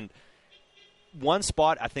up. And one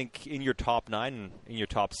spot, I think, in your top 9 and in your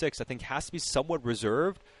top 6, I think has to be somewhat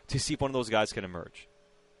reserved to see if one of those guys can emerge.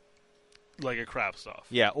 Like a Kravtsov.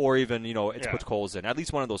 Yeah, or even, Podkolzin. At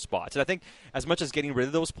least one of those spots. And I think as much as getting rid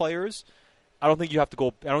of those players, I don't think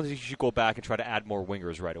you should go back and try to add more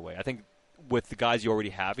wingers right away. I think with the guys you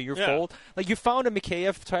already have in your fold, like you found a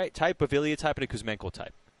Mikheyev type, Beauvillier type, and a Kuzmenko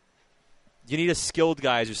type. You need a skilled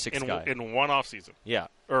guy as your 6th guy. In one offseason. Yeah.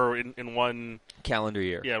 Or in one calendar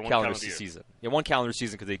year. Yeah, one calendar year. season. Yeah, one calendar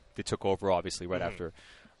season because they took over, obviously, right after.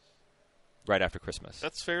 right after Christmas.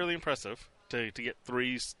 That's fairly impressive to get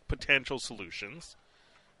 3 potential solutions.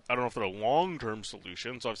 I don't know if they're long-term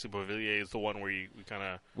solutions. Obviously, Beauvillier is the one where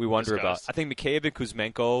we wonder discussed. about. I think Mikheyev and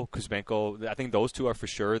Kuzmenko, I think those two are for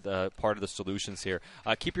sure the part of the solutions here.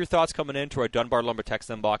 Keep your thoughts coming in to our Dunbar Lumber text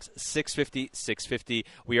inbox, 650-650.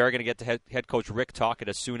 We are going to get to head coach Rick Tocchet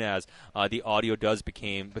as soon as the audio does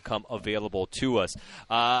become available to us.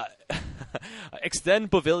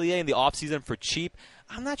 Extend Beauvillier in the offseason for cheap.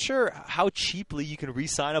 I'm not sure how cheaply you can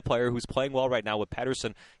re-sign a player who's playing well right now with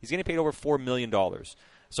Pettersson. He's getting paid over $4 million.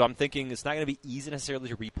 So I'm thinking it's not going to be easy necessarily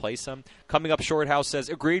to replace him. Coming up, Shorthouse says,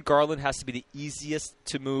 agreed, Garland has to be the easiest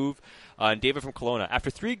to move. And David from Kelowna, after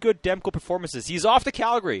 3 good Demko performances, he's off to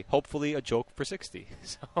Calgary. Hopefully a joke for 60.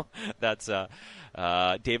 So that's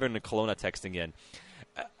David and Kelowna texting in.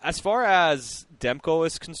 As far as Demko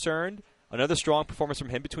is concerned, another strong performance from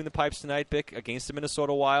him between the pipes tonight, Bick, against the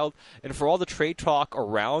Minnesota Wild. And for all the trade talk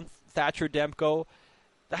around Thatcher Demko,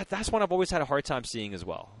 that's one I've always had a hard time seeing as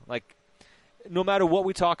well. Like, no matter what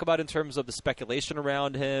we talk about in terms of the speculation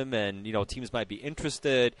around him and, teams might be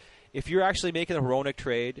interested, if you're actually making a Hronek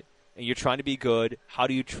trade and you're trying to be good, how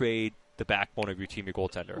do you trade the backbone of your team, your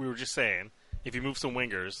goaltender? We were just saying, if you move some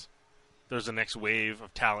wingers, there's a next wave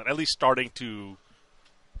of talent, at least starting to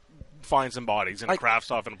find some bodies, and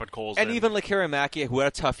Kravtsov and Podkolzin. And even like Karamaki, who had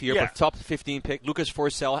a tough year, but top 15 pick, Lucas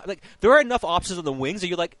Forsell. Like, there are enough options on the wings that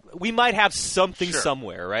you're like, we might have something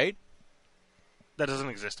somewhere, right? That doesn't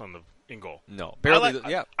exist in goal. No, barely.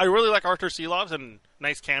 I really like Arthur Silovs, and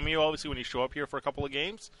nice cameo, obviously, when you show up here for a couple of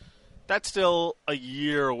games. That's still a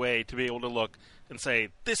year away to be able to look and say,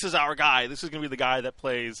 this is our guy. This is going to be the guy that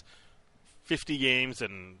plays 50 games,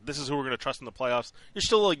 and this is who we're going to trust in the playoffs. You're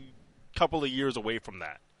still a couple of years away from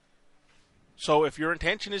that. So if your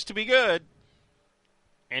intention is to be good,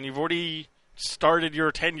 and you've already started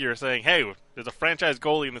your tenure saying, hey, there's a franchise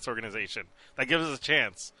goalie in this organization that gives us a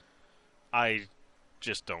chance, I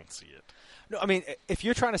just don't see it. No, I mean, if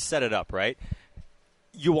you're trying to set it up, right,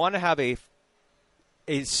 you want to have a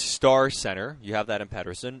star center. You have that in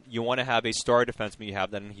Pettersson. You want to have a star defenseman. You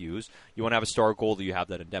have that in Hughes. You want to have a star goalie. You have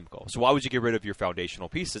that in Demko. So why would you get rid of your foundational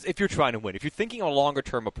pieces if you're trying to win? If you're thinking a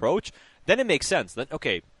longer-term approach, then it makes sense. Then,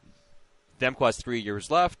 okay, Demko has 3 years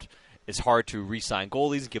left. It's hard to re-sign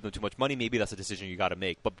goalies and give them too much money. Maybe that's a decision you got to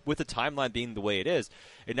make. But with the timeline being the way it is,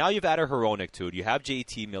 and now you've added Hronek to it. You have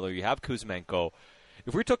JT Miller. You have Kuzmenko.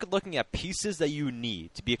 If we're looking at pieces that you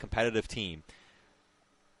need to be a competitive team,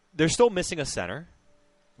 they're still missing a center.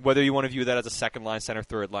 Whether you want to view that as a second-line center,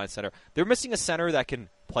 third-line center, they're missing a center that can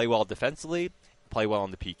play well defensively, play well on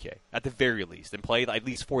the PK, at the very least, and play at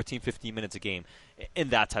least 14, 15 minutes a game in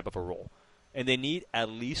that type of a role. And they need at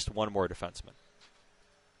least one more defenseman.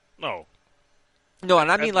 No,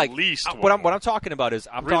 and I mean, at least what I'm talking about is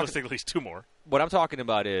realistically at least 2 more. What I'm talking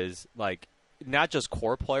about is like not just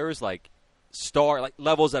core players, like star, like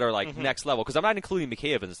levels that are like next level. Because I'm not including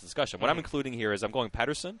Mikheyev in this discussion. What I'm including here is I'm going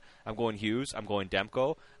Pettersson, I'm going Hughes, I'm going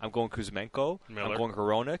Demko, I'm going Kuzmenko, Miller. I'm going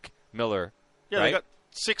Hronek, Miller. Yeah, right? They got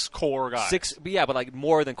 6 core guys. But like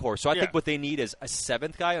more than core. So I think what they need is a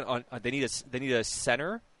 7th guy. They need a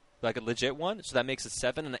center, like a legit one. So that makes it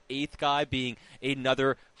 7, and the 8th guy being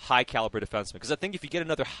another high caliber defenseman. Because I think if you get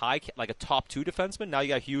another like a top 2 defenseman, now you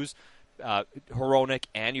got Hughes, Hronek,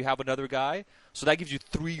 and you have another guy. So that gives you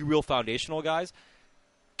 3 real foundational guys.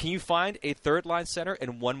 Can you find a third-line center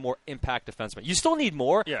and one more impact defenseman? You still need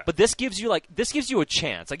more, but this gives you a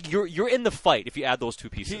chance. Like you're in the fight if you add those 2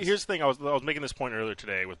 pieces. Here's the thing: I was making this point earlier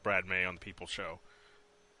today with Brad May on the People Show.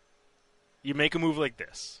 You make a move like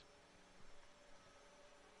this.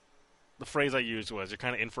 The phrase I used was, "You're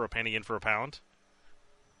kind of in for a penny, in for a pound."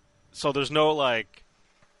 So there's no like,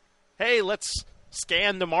 "Hey, let's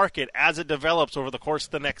scan the market as it develops over the course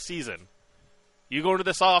of the next season." You go into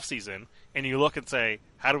this offseason and you look and say,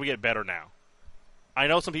 how do we get better now? I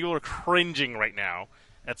know some people are cringing right now.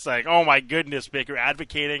 It's like, oh my goodness, Vic, you're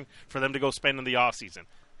advocating for them to go spend in the offseason.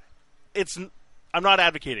 I'm not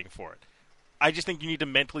advocating for it. I just think you need to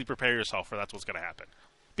mentally prepare yourself for that's what's going to happen.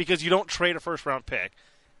 Because you don't trade a first-round pick.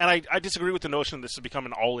 And I disagree with the notion that this has become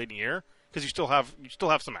an all-in year because you still have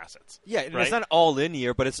some assets. Yeah, right? It's not all-in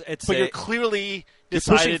year, but it's. But you're clearly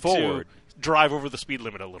decided to drive over the speed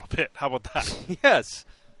limit a little bit. How about that? Yes.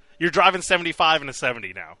 You're driving 75 and a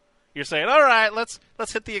 70 now. You're saying, all right, let's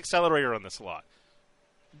hit the accelerator on this a lot.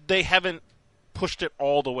 They haven't pushed it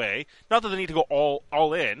all the way. Not that they need to go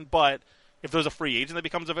all in, but if there's a free agent that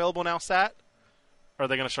becomes available now, are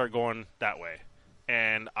they going to start going that way?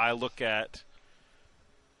 And I look at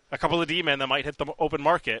a couple of D-men that might hit the open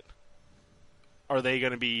market. Are they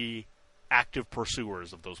going to be active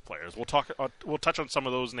pursuers of those players? We'll touch on some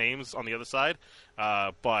of those names on the other side,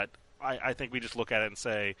 but I think we just look at it and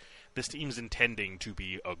say, this team's intending to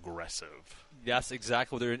be aggressive. Yes,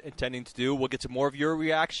 exactly what they're intending to do. We'll get to more of your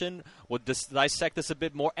reaction. We'll dissect this a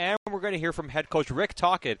bit more, and we're going to hear from head coach Rick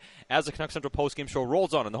Tocchet as the Canucks Central postgame show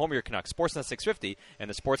rolls on the home of your Canucks, Sportsnet 650 and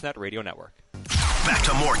the Sportsnet Radio Network. Back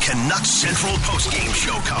to more Canucks Central postgame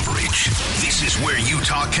show coverage. This is where you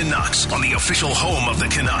talk Canucks on the official home of the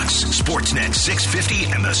Canucks, Sportsnet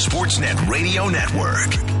 650 and the Sportsnet Radio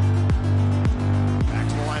Network.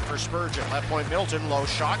 For Spurgeon, left point Milton, low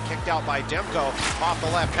shot, kicked out by Demko, off the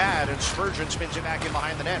left pad, and Spurgeon spins it back in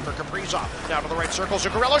behind the net for Kaprizov. Now to the right circle,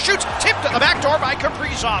 Zuccarello shoots, tipped at the back door by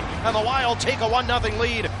Kaprizov, and the Wild take a 1-0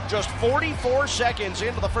 lead just 44 seconds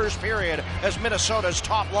into the first period as Minnesota's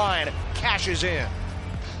top line cashes in.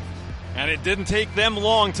 And it didn't take them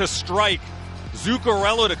long to strike.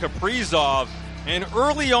 Zuccarello to Kaprizov. And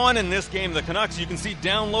early on in this game, the Canucks, you can see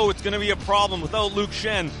down low, it's going to be a problem without Luke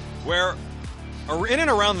Schenn, where in and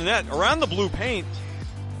around the net, around the blue paint.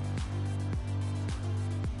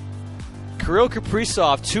 Kirill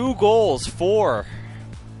Kaprizov, 2 goals for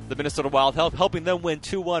the Minnesota Wild, helping them win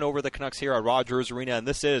 2-1 over the Canucks here at Rogers Arena. And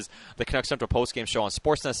this is the Canucks Central postgame show on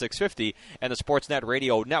Sportsnet 650 and the Sportsnet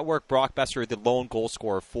Radio Network. Brock Boeser, the lone goal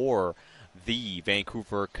scorer for the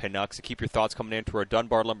Vancouver Canucks. Keep your thoughts coming into our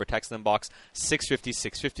Dunbar Lumber text inbox,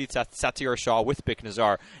 650-650. It's Satyar Shah with Bick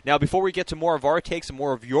Nazar. Now, before we get to more of our takes and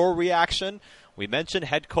more of your reaction, we mentioned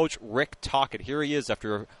head coach Rick Tocchet. Here he is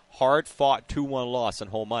after a hard-fought 2-1 loss on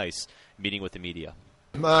home ice, meeting with the media.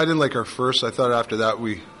 I didn't like our first. I thought after that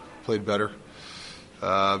we played better.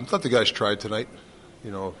 I thought the guys tried tonight.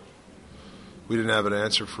 You know, we didn't have an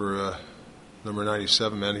answer for number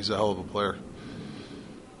 97, man. He's a hell of a player.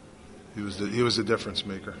 He was the difference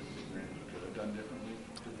maker.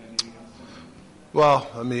 Well,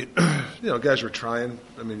 I mean, you know, guys were trying.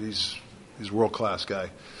 I mean, he's a world-class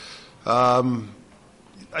guy.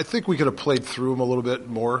 I think we could have played through him a little bit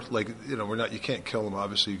more. Like, you know, you can't kill him,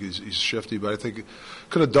 obviously, because he's shifty, but I think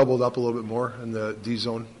could have doubled up a little bit more in the D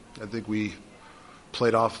zone. I think we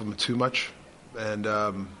played off him too much. And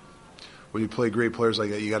when you play great players like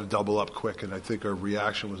that, you got to double up quick, and I think our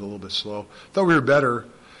reaction was a little bit slow. Thought we were better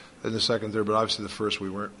in the second, third, but obviously the first we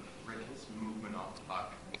weren't. Rick, his movement off the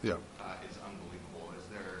puck is unbelievable. Is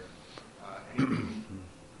there anything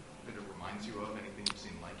that it reminds you of, anything you've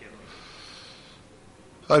seen like it?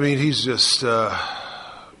 I mean, he's just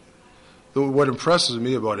what impresses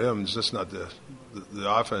me about him is just not the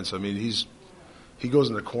offense. I mean, he goes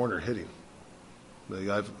in the corner hitting.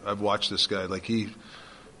 Like I've watched this guy. Like he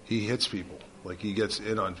hits people. Like he gets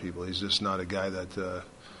in on people. He's just not a guy that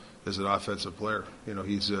is an offensive player. You know,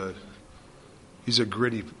 he's a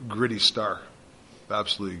gritty star,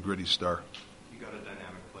 absolutely gritty star. You got a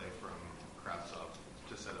dynamic play from Kravtsov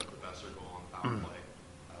to set up the Boeser goal on power play.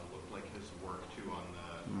 Looked like his work too on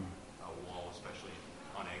the wall, especially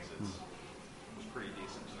on exits, was pretty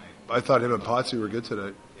decent tonight. I thought him and Potsy were good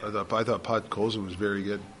tonight. Yeah. I thought Pot Colson was very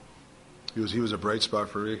good. He was a bright spot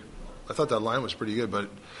for me. I thought that line was pretty good, but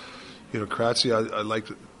you know, Kratzy, I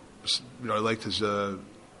liked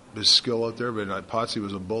his skill out there, but Potsy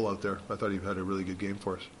was a bull out there. I thought he had a really good game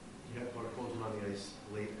for us. You had Pot Colson on the ice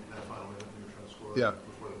late in that final minute when you were trying to score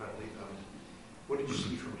before the penalty. What did you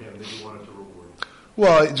see from him that you wanted to reward?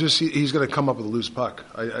 Well, he's going to come up with a loose puck.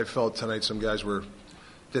 I felt tonight some guys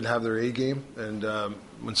didn't have their A game, and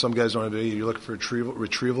when some guys don't have their A, you're looking for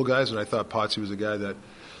retrieval guys, and I thought Potsy was a guy that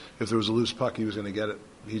if there was a loose puck, he was going to get it.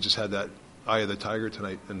 He just had that eye of the tiger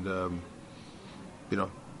tonight, and you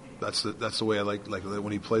know, that's the way I like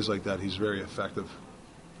when he plays like that. He's very effective.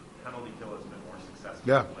 Penalty kill has been more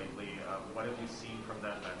successful lately. What have you seen from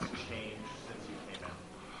that that's changed since you came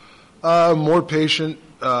in? More patient.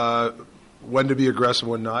 When to be aggressive,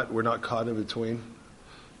 when not. We're not caught in between.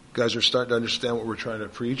 Guys are starting to understand what we're trying to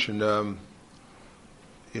preach, and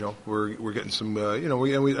you know, we're getting some. You know,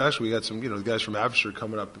 we got some. You know, the guys from Abbotsford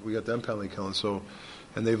coming up. We got them penalty killing. So,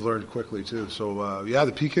 and they've learned quickly too. So the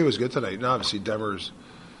PK was good tonight. And obviously Demers.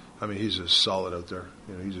 I mean, he's just solid out there.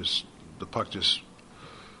 You know, the puck just.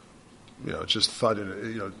 You know, it's just thud in it.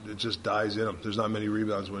 You know, it just dies in him. There's not many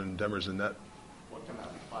rebounds when Demers in net. What can that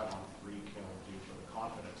 5-on-3 kill do for the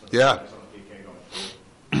confidence of yeah. the guys on the PK going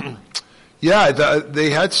through? Yeah,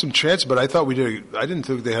 they had some chance, but I thought I didn't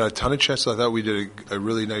think they had a ton of chances. I thought we did a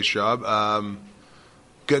really nice job.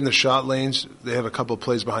 Getting the shot lanes, they have a couple of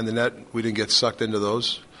plays behind the net. We didn't get sucked into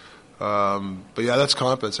those. But yeah, that's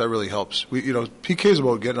confidence. That really helps. PK is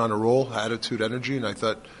about getting on a roll, attitude, energy, and I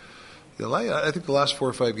thought, I think the last 4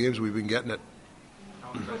 or 5 games we've been getting it.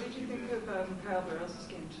 What did you think of Kyle Burroughs'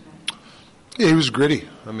 game tonight? Yeah, he was gritty.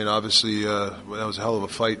 I mean, obviously, that was a hell of a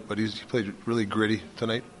fight, but he played really gritty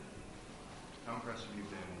tonight. How impressed have you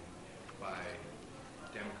been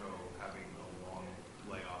Demko having a long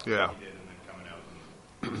layoff Yeah. like he did and then coming out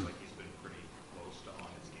and it looks like he's been pretty close to on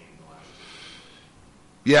his game the last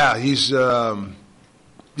 2 years.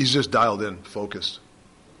 Yeah, he's just dialed in, focused.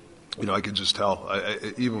 I can just tell.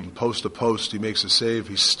 Even post to post, he makes a save.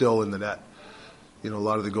 He's still in the net. A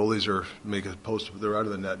lot of the goalies make a post, they're out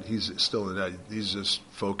of the net. He's still in the net. He's just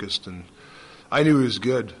focused, and I knew he was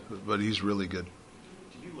good, but he's really good.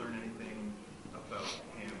 Did you learn anything about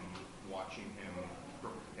him, watching him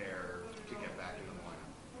prepare to get back into the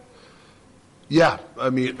lineup? Yeah,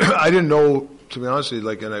 I mean, I didn't know, to be honest with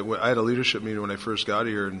you, I had a leadership meeting when I first got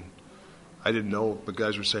here, and I didn't know, but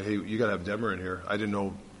guys were saying, hey, you got to have Demmer in here. I didn't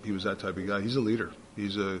know he was that type of guy. He's a leader.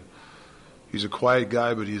 He's a quiet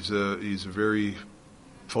guy, but he's a very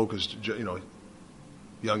focused,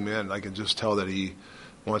 young man. I can just tell that he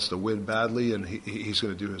wants to win badly, and he's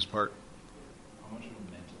going to do his part. How much of a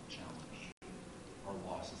mental challenge are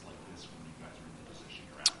losses like this when you guys are in the position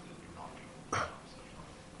you're at, that you're not making the playoffs?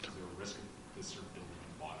 Is there a risk of this sort of building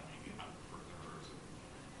and bottoming out further, or is it,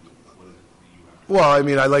 what is it that you have to? Well, I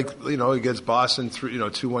mean, I like, against Boston,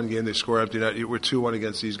 2-1 game, they score empty net. We're 2-1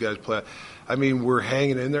 against these guys. I mean, we're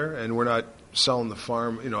hanging in there, and we're not selling the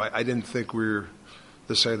farm. I didn't think we were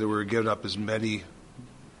the same, that we were giving up as many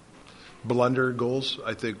blunder goals.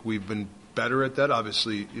 I think we've been better at that.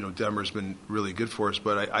 Obviously, Demmer's been really good for us,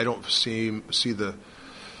 but I don't see the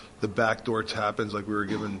backdoor tap-ins like we were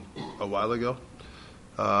given a while ago.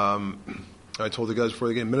 I told the guys before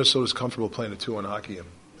the game, Minnesota's comfortable playing a 2-1 hockey game,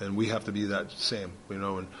 and we have to be that same,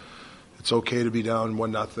 and it's okay to be down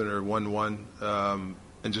 1-0 or 1-1,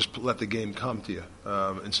 and just let the game come to you,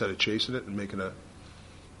 instead of chasing it and making a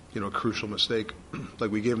crucial mistake.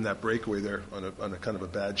 Like we gave him that breakaway there on a kind of a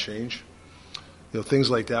bad change. Things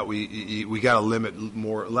like that we got to limit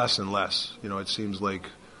less and less. It seems like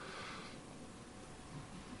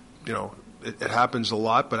it happens a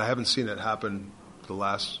lot, but I haven't seen it happen the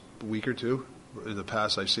last week or two. In the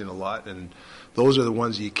past, I've seen a lot, and those are the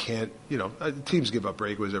ones you can't. Teams give up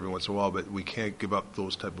breakaways every once in a while, but we can't give up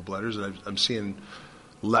those type of blunders. And I'm seeing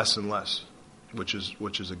less and less, which is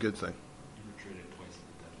a good thing. You were traded twice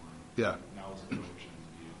at the Yeah. deadline. Now as a coach, and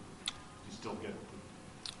do you still get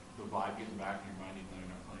the vibe getting back in your mind even though you're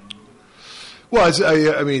not playing with it?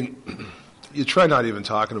 Well, I mean, you try not even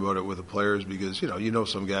talking about it with the players because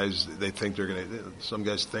some guys some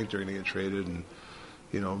guys think they're gonna get traded, and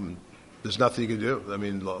there's nothing you can do. I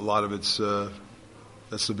mean, a lot of it's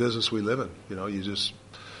that's the business we live in. You just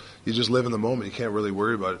live in the moment. You can't really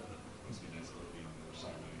worry about it.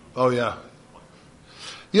 Oh yeah.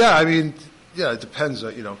 Yeah, I mean, yeah, it depends.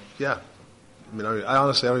 Yeah. I mean, I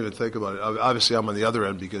honestly don't even think about it. Obviously, I'm on the other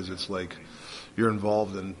end because it's like you're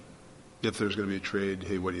involved in if there's going to be a trade.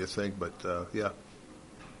 Hey, what do you think? But yeah.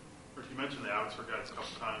 Rick, you mentioned the Abbotsford guys a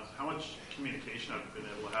couple times. How much communication have you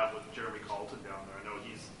been able to have with Jeremy Colton down there? I know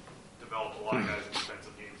he's developed a lot of guys in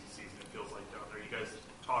defensive games this season. It feels like down there. You guys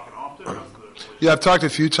talking often? Yeah, I've talked a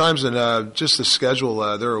few times, and just the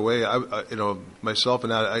schedule. They're away. Myself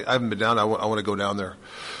and I haven't been down. I want to go down there,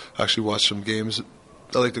 actually watch some games.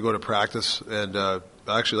 I like to go to practice, and I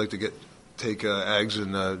actually like to take Ags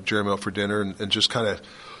and Jeremy out for dinner, and just kind of.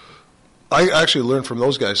 I actually learn from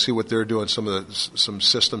those guys, see what they're doing, some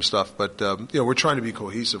system stuff. But we're trying to be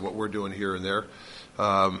cohesive. What we're doing here and there.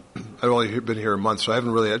 I've only been here a month, so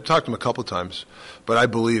I've talked to them a couple of times, but I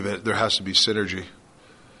believe there has to be synergy.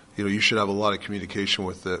 You should have a lot of communication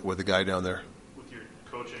with the guy down there. With your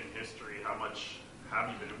coaching history, how much have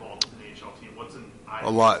you been involved with the NHL team? What's an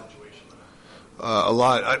a lot situation? A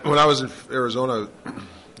lot. When I was in Arizona,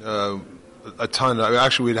 a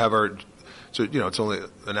ton. We'd have our. So it's only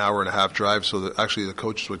an hour and a half drive. So the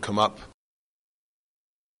coaches would come up.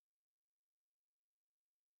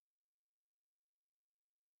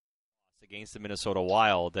 Against the Minnesota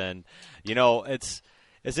Wild, and it's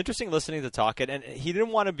interesting listening to talk, and he didn't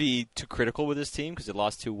want to be too critical with his team because it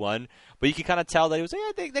lost 2-1, but you can kind of tell that he was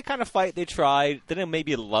they kind of fight, they tried, they didn't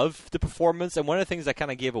maybe love the performance, and one of the things that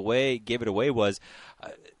kind of gave it away was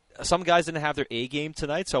some guys didn't have their A game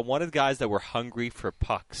tonight, so I wanted guys that were hungry for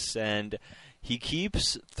pucks, and he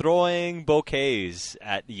keeps throwing bouquets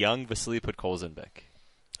at young Vasily Podkolzin.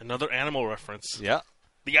 Another animal reference. Yeah.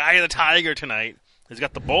 The eye of the tiger tonight. He's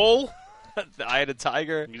got the bull. The eye of the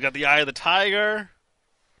tiger. He's got the eye of the tiger.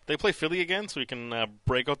 They play Philly again, so we can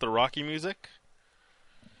break out the Rocky music.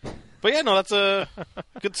 But yeah, no, that's a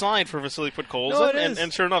good sign for Vasily Podkolzin. No, it is.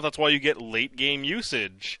 And sure enough, that's why you get late game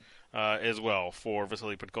usage as well for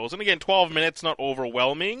Vasily Podkolzin. Again, 12 minutes, not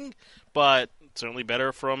overwhelming, but certainly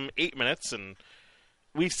better from 8 minutes. And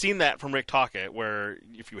we've seen that from Rick Tocchet, where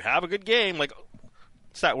if you have a good game, like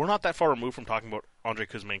Stat, we're not that far removed from talking about Andrei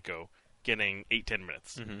Kuzmenko getting 8-10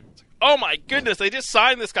 minutes. It's like, oh my goodness, they just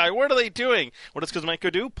signed this guy. What are they doing? What is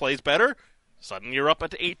Kuzmenko do? Plays better. Suddenly you're up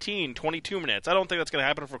at 18, 22 minutes. I don't think that's going to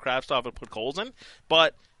happen for Kravtsov and Podkolzin,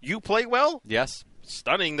 but you play well. Yes.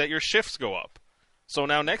 Stunning that your shifts go up. So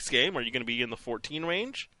now next game, are you going to be in the 14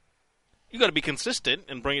 range? You got to be consistent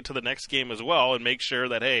and bring it to the next game as well and make sure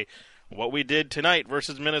that, hey, what we did tonight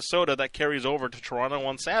versus Minnesota, that carries over to Toronto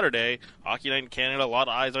on Saturday. Hockey Night in Canada, a lot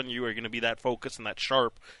of eyes on you. Are going to be that focused and that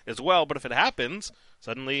sharp as well. But if it happens,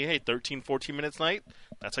 suddenly, hey, 13, 14 minutes night,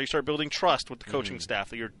 that's how you start building trust with the coaching staff,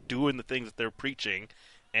 that you're doing the things that they're preaching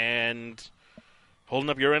and holding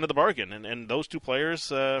up your end of the bargain. And those two players,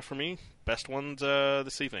 for me, best ones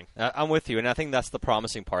this evening. I'm with you, and I think that's the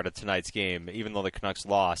promising part of tonight's game, even though the Canucks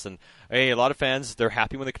lost. And hey, a lot of fans, they're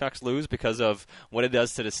happy when the Canucks lose because of what it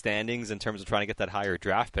does to the standings in terms of trying to get that higher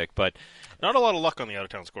draft pick. But not a lot of luck on the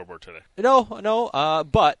out-of-town scoreboard today. No.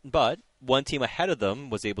 But one team ahead of them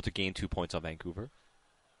was able to gain 2 points on Vancouver.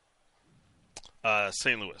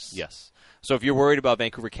 St. Louis. Yes. So if you're worried about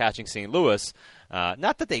Vancouver catching St. Louis,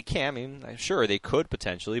 not that they can. I mean, sure, they could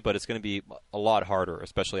potentially, but it's going to be a lot harder,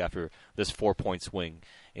 especially after this 4-point swing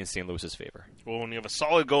in St. Louis's favor. Well, when you have a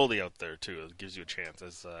solid goalie out there, too, it gives you a chance,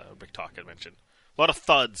 as Big Talk had mentioned. A lot of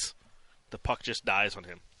thuds. The puck just dies on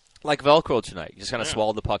him. Like Velcro tonight. You just kind of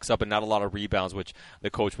swallowed the pucks up and not a lot of rebounds, which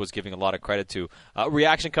the coach was giving a lot of credit to.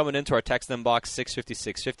 Reaction coming into our text inbox,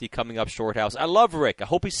 650 coming up Shorthouse. I love Rick. I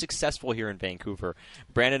hope he's successful here in Vancouver.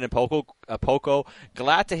 Brandon and Poco,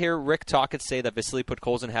 glad to hear Rick talk and say that Vasily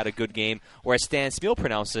Podkolzin had a good game, whereas Stan Spiel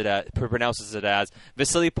pronounces it as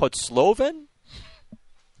Vasily Podslovin?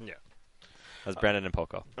 Yeah. That's Brandon and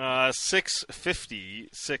Poco.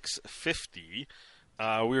 650.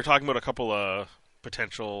 We were talking about a couple of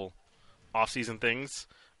potential off-season things.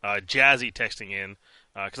 Jazzy texting in,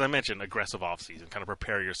 because I mentioned aggressive off-season, kind of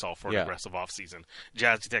prepare yourself for an aggressive off-season.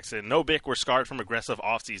 Jazzy texted in, no, Bick, we're scarred from aggressive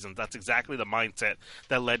off-seasons. That's exactly the mindset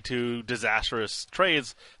that led to disastrous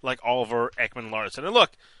trades like Oliver, Ekman-Larsson. And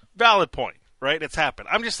look, valid point, right? It's happened.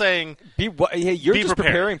 I'm just saying, you're be just prepared.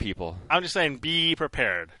 preparing people. I'm just saying, be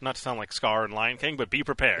prepared. Not to sound like Scar and Lion King, but be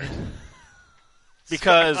prepared.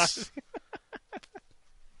 Because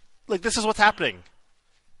like, this is what's happening.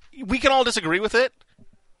 We can all disagree with it.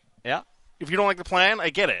 Yeah. If you don't like the plan, I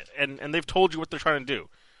get it. And they've told you what they're trying to do.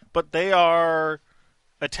 But they are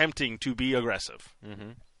attempting to be aggressive. Mm-hmm.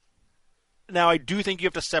 Now, I do think you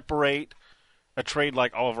have to separate a trade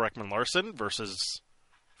like Oliver Ekman-Larsson versus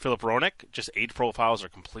Philip Hronek. Just age profiles are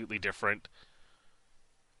completely different.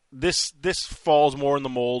 This falls more in the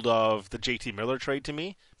mold of the JT Miller trade to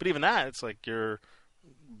me. But even that, it's like you're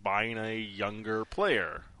buying a younger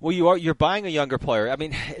player. Well, you're buying a younger player. I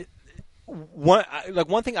mean,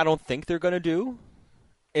 one thing I don't think they're going to do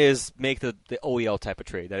is make the OEL type of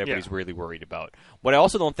trade that everybody's really worried about. What I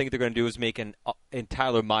also don't think they're going to do is make an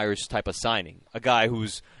Tyler Myers type of signing, a guy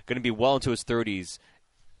who's going to be well into his 30s,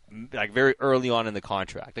 like very early on in the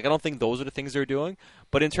contract. Like, I don't think those are the things they're doing.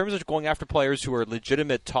 But in terms of going after players who are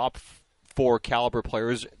legitimate top 4 caliber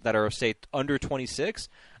players that are, say, under 26,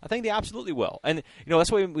 I think they absolutely will. And, that's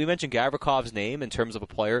why we mentioned Gavrikov's name in terms of a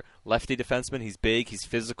player, lefty defenseman. He's big, he's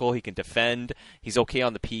physical, he can defend, he's okay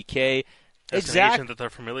on the PK. Exactly. That they're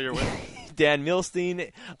familiar with. Dan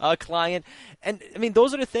Milstein, client. And, I mean,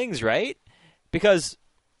 those are the things, right? Because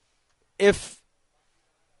if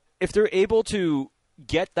they're able to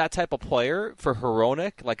get that type of player for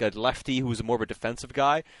Hronek, like a lefty who's more of a defensive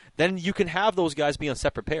guy, then you can have those guys be on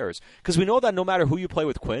separate pairs. Because we know that no matter who you play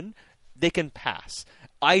with Quinn, they can pass.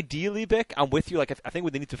 Ideally, Bick, I'm with you. Like, I think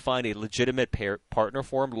we need to find a legitimate partner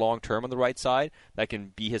for him long-term on the right side that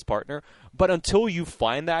can be his partner. But until you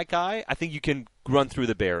find that guy, I think you can run through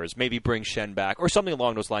the Bears, maybe bring Shen back, or something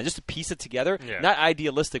along those lines, just to piece it together. Yeah. Not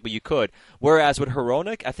idealistic, but you could. Whereas with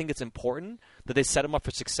Hronek, I think it's important that they set him up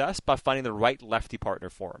for success by finding the right lefty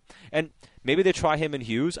partner for him. And maybe they try him and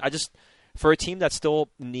Hughes. For a team that still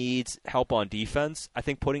needs help on defense, I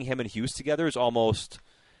think putting him and Hughes together is almost...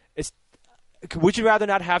 Would you rather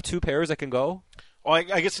not have 2 pairs that can go? Well,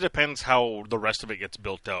 I guess it depends how the rest of it gets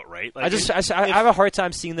built out, right? Like I have a hard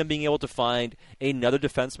time seeing them being able to find another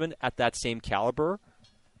defenseman at that same caliber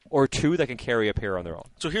or 2 that can carry a pair on their own.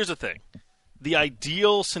 So here's the thing. The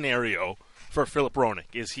ideal scenario for Philip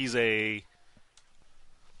Hronek is he's a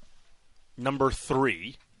number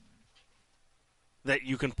 3 that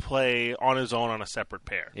you can play on his own on a separate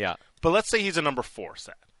pair. Yeah. But let's say he's a number 4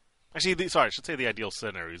 set. Actually, I should say the ideal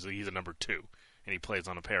scenario is that he's a number 2, and he plays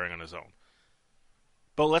on a pairing on his own.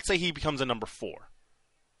 But let's say he becomes a number 4.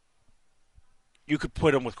 You could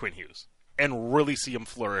put him with Quinn Hughes and really see him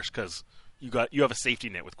flourish because you have a safety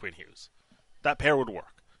net with Quinn Hughes. That pair would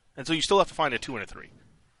work. And so you still have to find a 2 and a 3.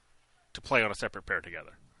 to play on a separate pair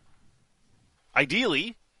together.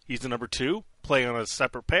 Ideally, he's the number 2, play on a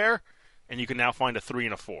separate pair, and you can now find a 3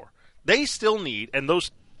 and a 4. They still need, and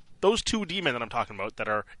those 2 D-men that I'm talking about that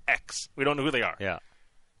are X, we don't know who they are. Yeah.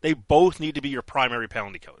 They both need to be your primary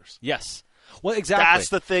penalty killers. Yes. Well, exactly. That's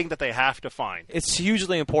the thing that they have to find. It's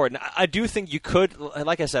hugely important. I do think you could,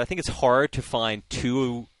 like I said, I think it's hard to find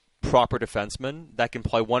 2 proper defensemen that can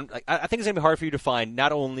play one. I think it's going to be hard for you to find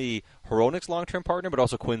not only Hronek's long-term partner, but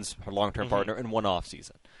also Quinn's long-term partner in one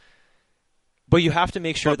off-season. But you have to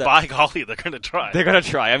make sure that... by golly, they're going to try. They're going to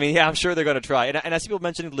try. I mean, yeah, I'm sure they're going to try. And I see people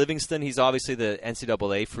mentioning Livingston. He's obviously the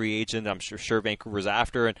NCAA free agent. I'm sure Vancouver's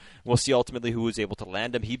after, and we'll see ultimately who is able to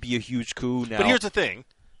land him. He'd be a huge coup now. But here's the thing.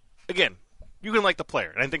 Again, you can like the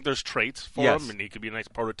player, and I think there's traits for him, and he could be a nice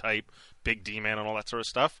prototype, big D-man and all that sort of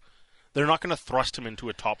stuff. They're not going to thrust him into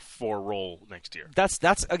a top 4 role next year.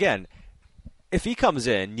 That's again, if he comes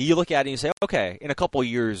in, you look at it and you say, okay, in a couple of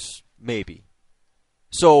years, maybe.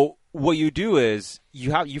 So what you do is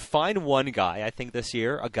you find one guy, I think this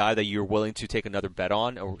year, a guy that you're willing to take another bet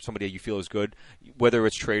on, or somebody that you feel is good, whether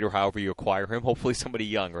it's trade or however you acquire him, hopefully somebody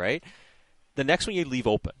young, right? The next one you leave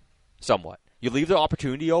open somewhat. You leave the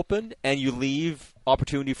opportunity open, and you leave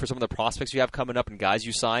opportunity for some of the prospects you have coming up and guys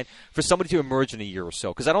you sign for somebody to emerge in a year or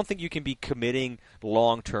so. Because I don't think you can be committing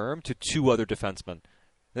long-term to 2 other defensemen,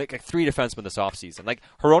 like 3 defensemen this offseason. Like,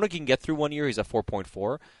 Hronek, you can get through 1 year. He's at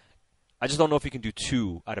 4.4. I just don't know if you can do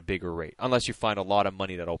 2 at a bigger rate unless you find a lot of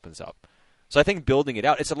money that opens up. So I think building it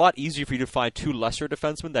out, it's a lot easier for you to find 2 lesser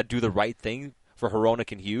defensemen that do the right thing for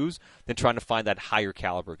Hronek and Hughes than trying to find that higher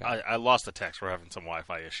caliber guy. I lost the text. We're having some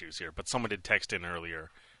Wi-Fi issues here, but someone did text in earlier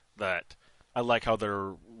that I like how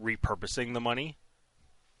they're repurposing the money,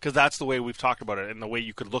 because that's the way we've talked about it and the way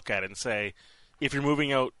you could look at it and say, if you're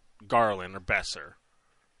moving out Garland or Besser,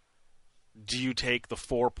 do you take the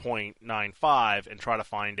 4.95 and try to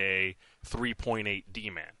find a 3.8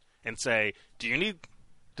 D-man and say,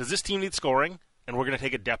 does this team need scoring? And we're going to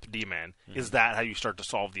take a depth D-man. Mm-hmm. Is that how you start to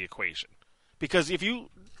solve the equation? Because if you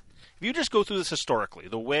just go through this historically,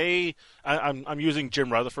 the way I'm using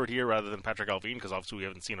Jim Rutherford here rather than Patrick Allvin, because obviously we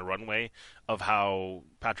haven't seen a runway of how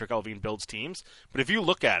Patrick Allvin builds teams. But if you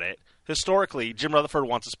look at it, historically, Jim Rutherford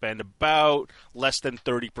wants to spend about less than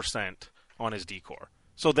 30% on his D-core.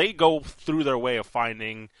 So they go through their way of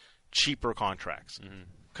finding cheaper contracts. Mm-hmm.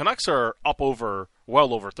 Canucks are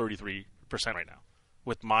well over 33% right now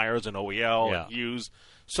with Myers and OEL and Hughes.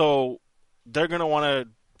 So they're going to want to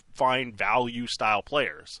find value-style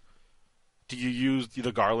players. Do you use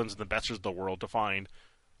the Garlands and the Bessers of the world to find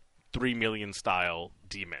 $3 million-style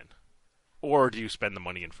D-men? Or do you spend the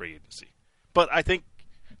money in free agency? But I think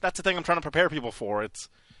that's the thing I'm trying to prepare people for. It's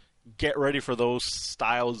get ready for those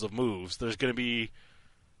styles of moves. There's going to be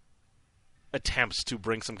attempts to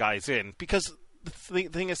bring some guys in, because the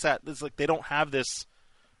thing is that it's like they don't have this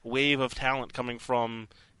wave of talent coming from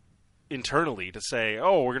internally to say,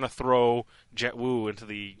 oh, we're going to throw Jet Wu into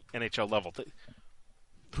the NHL level.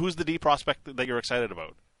 Who's the D prospect that you're excited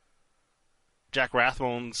about? Jack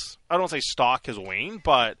Rathbone's, I don't say stock has waned,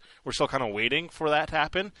 but we're still kind of waiting for that to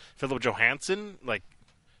happen. Philip Johansson,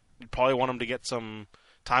 you probably want him to get some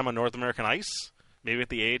time on North American ice, maybe at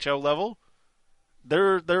the AHL level.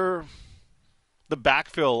 They're the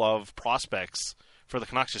backfill of prospects for the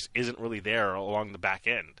Canucks just isn't really there along the back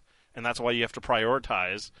end. And that's why you have to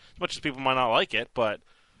prioritize, as much as people might not like it, but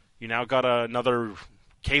you now got another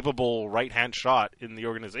capable right-hand shot in the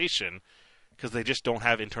organization because they just don't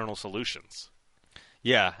have internal solutions.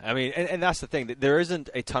 Yeah, I mean, and that's the thing. There isn't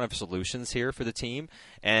a ton of solutions here for the team,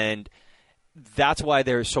 and that's why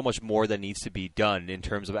there's so much more that needs to be done in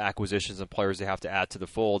terms of acquisitions and players they have to add to the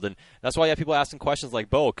fold. And that's why you have people asking questions like,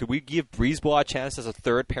 Bo, could we give Brisebois a chance as a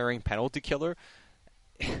third-pairing penalty killer?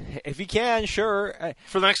 If he can, sure.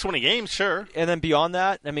 For the next 20 games, sure. And then beyond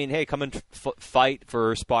that, I mean, hey, come and fight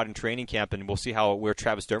for a spot in training camp, and we'll see where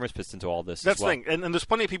Travis Dermott's fits into all this. That's as well. the thing. And there's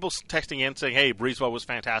plenty of people texting in saying, hey, Brisebois was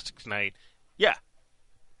fantastic tonight. Yeah.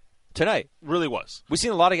 Tonight. Really was. We've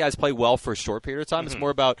seen a lot of guys play well for a short period of time. Mm-hmm. It's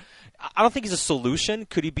more about, I don't think he's a solution.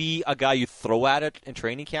 Could he be a guy you throw at it in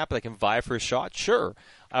training camp that can vie for a shot? Sure.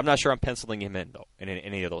 I'm not sure I'm penciling him in, though, in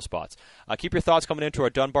any of those spots. Keep your thoughts coming into our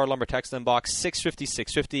Dunbar Lumber text inbox,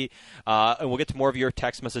 650-650. And we'll get to more of your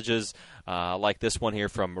text messages like this one here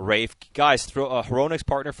from Rafe. Guys, throw Hronek's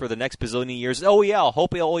partner for the next bazillion years. OEL.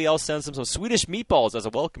 Hope OEL sends him some Swedish meatballs as a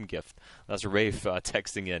welcome gift. That's Rafe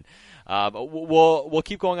texting in. We'll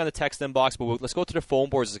keep going on the text inbox, but let's go to the phone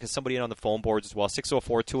boards. Let's get somebody in on the phone boards as well.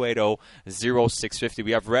 604-280-0650.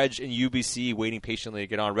 We have Reg in UBC waiting patiently to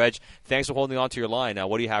get on. Reg, thanks for holding on to your line.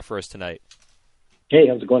 What do you have for us tonight? Hey,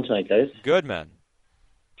 how's it going tonight, guys? Good, man.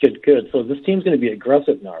 Good. So this team's going to be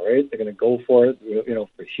aggressive now, right? They're going to go for it,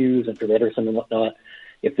 for Hughes and for Ederson and whatnot.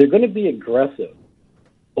 If they're going to be aggressive,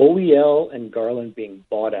 OEL and Garland being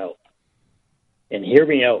bought out, and hear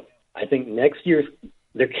me out, I think next year's,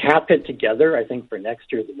 they're capped it together, I think for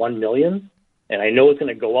next year's $1 million, and I know it's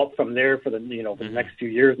going to go up from there for the, for the next few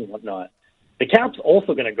years and whatnot. The cap's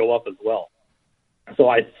also going to go up as well. So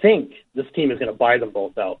I think this team is going to buy them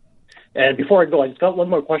both out. And before I go, I just got one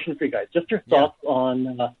more question for you guys. Just your thoughts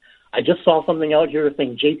on, I just saw something out here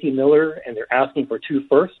saying JT Miller, and they're asking for 2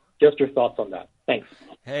 firsts. Just your thoughts on that. Thanks.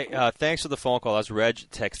 Hey, thanks for the phone call. That's Reg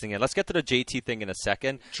texting in. Let's get to the JT thing in a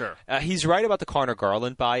second. Sure. He's right about the Connor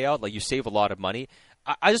Garland buyout. Like, you save a lot of money.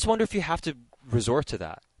 I just wonder if you have to resort to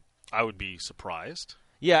that. I would be surprised.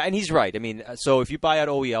 Yeah, and he's right. I mean, so if you buy out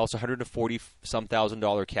OEL, it's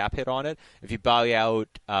 $140,000 cap hit on it. If you buy out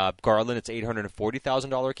Garland, it's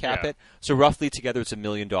 $840,000 cap hit. So roughly together, it's $1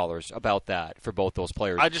 million, about that, for both those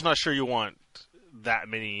players. I'm just not sure you want that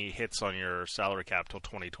many hits on your salary cap till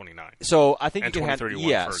 2029. So I think and you can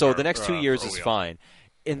have so the next 2 years is fine.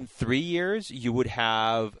 In 3 years, you would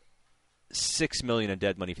have $6 million in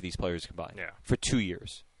dead money for these players combined. Yeah. For 2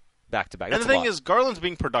 years. Back to back. And the thing is, Garland's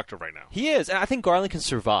being productive right now. He is, and I think Garland can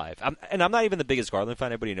survive. And I'm not even the biggest Garland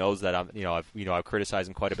fan. Everybody knows that I've criticized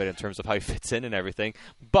him quite a bit in terms of how he fits in and everything.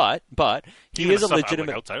 But he even is a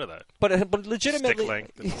legitimate outside of that. But legitimately,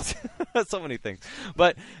 stick length. so many things.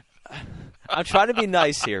 But I'm trying to be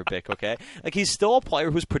nice here, Bick. Okay, like he's still a player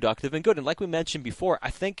who's productive and good. And like we mentioned before,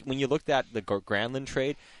 I think when you looked at the Granlund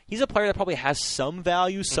trade, he's a player that probably has some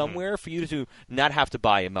value somewhere for you to not have to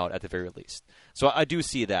buy him out at the very least. So I do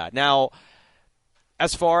see that. Now,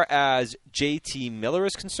 as far as JT Miller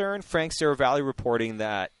is concerned, Frank Saravalli reporting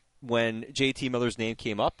that when JT Miller's name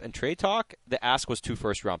came up in trade talk, the ask was 2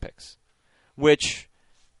 first-round picks, which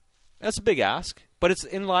that's a big ask, but it's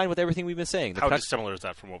in line with everything we've been saying. How dissimilar is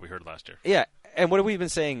that from what we heard last year? Yeah, and what have we been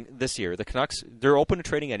saying this year? The Canucks, they're open to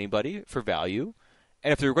trading anybody for value,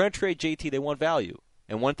 and if they're going to trade JT, they want value.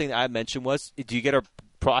 And one thing that I mentioned was, do you get a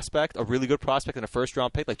prospect, a really good prospect, and a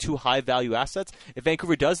first-round pick, like 2 high-value assets? If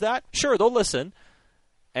Vancouver does that, sure, they'll listen.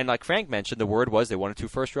 And like Frank mentioned, the word was they wanted 2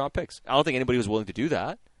 first-round picks. I don't think anybody was willing to do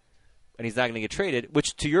that, and he's not going to get traded,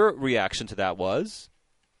 which to your reaction to that was?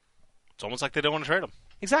 It's almost like they don't want to trade him.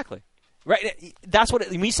 Exactly. Right. That's what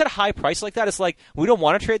when you set a high price like that, it's like, we don't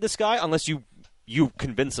want to trade this guy unless you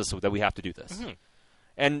convince us that we have to do this. Mm-hmm.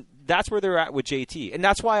 And that's where they're at with JT. And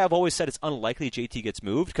that's why I've always said it's unlikely JT gets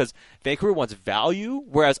moved, because Vancouver wants value,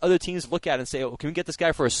 whereas other teams look at it and say, oh, can we get this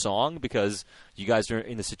guy for a song because you guys are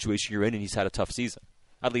in the situation you're in and he's had a tough season,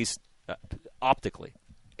 at least optically.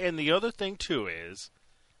 And the other thing, too, is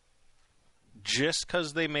just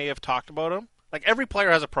because they may have talked about him, like every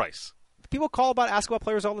player has a price. People ask about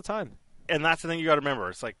players all the time. And that's the thing you got to remember.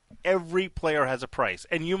 It's like every player has a price.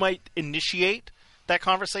 And you might initiate that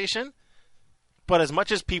conversation, but as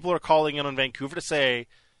much as people are calling in on Vancouver to say,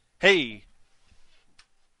 hey,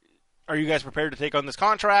 are you guys prepared to take on this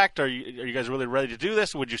contract? Are you guys really ready to do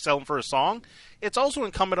this? Would you sell them for a song? It's also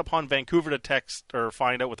incumbent upon Vancouver to text or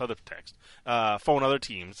find out with other phone other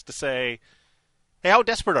teams to say, hey, how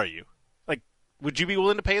desperate are you? Like, would you be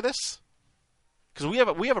willing to pay this? Because we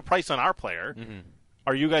have a price on our player. Mm-hmm.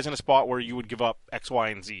 Are you guys in a spot where you would give up X, Y,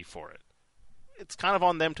 and Z for it? It's kind of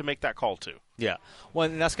on them to make that call, too. Yeah. Well,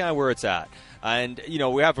 and that's kind of where it's at. And,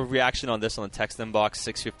 we have a reaction on this on the text inbox,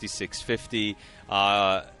 650-650.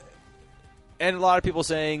 And a lot of people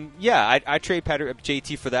saying, yeah, I trade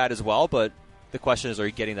JT for that as well, but the question is, are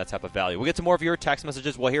you getting that type of value? We'll get to more of your text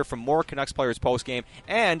messages. We'll hear from more Canucks players post-game.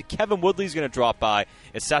 And Kevin Woodley's going to drop by.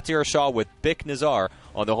 It's Satira Shaw with Bick Nazar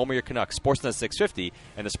on the home of your Canucks, Sportsnet 650,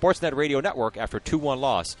 and the Sportsnet Radio Network after a 2-1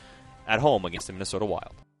 loss at home against the Minnesota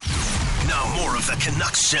Wild. Now more of the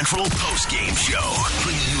Canucks Central post-game show,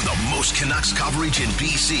 bringing you the most Canucks coverage in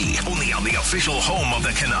BC, only on the official home of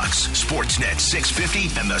the Canucks, Sportsnet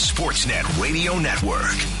 650 and the Sportsnet Radio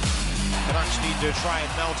Network. Canucks need to try and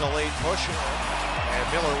mount a late push,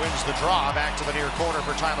 and Miller wins the draw. Back to the near corner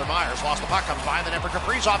for Tyler Myers. Lost the puck, comes by, and then for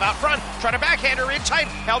Kaprizov out front. Trying to backhand her in tight,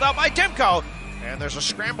 held out by Demko. And there's a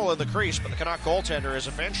scramble in the crease, but the Canuck goaltender is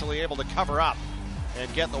eventually able to cover up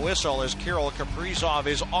and get the whistle as Kirill Kaprizov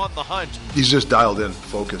is on the hunt. He's just dialed in,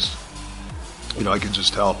 focused. I can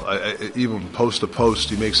just tell. Even post to post,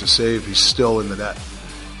 he makes a save. He's still in the net.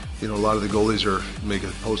 A lot of the goalies are making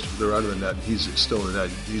a post, they're out of the net. He's still in the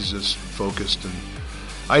net. He's just focused. And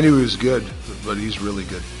I knew he was good, but he's really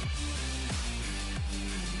good.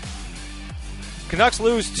 Canucks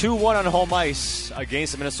lose 2-1 on home ice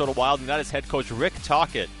against the Minnesota Wild, and that is head coach Rick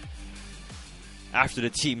Tocchet. After the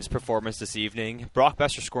team's performance this evening, Brock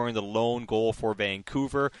Besser scoring the lone goal for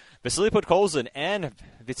Vancouver. Vasily Podkolzin and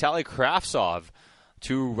Vitaly Kravtsov,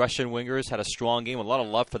 two Russian wingers, had a strong game. A lot of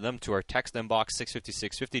love for them. To our text inbox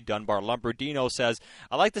 650-650. Dunbar Lumber Dino says,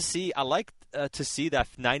 I like to see that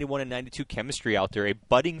 91 and 92 chemistry out there. A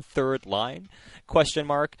budding third line? ?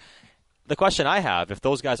 The question I have, if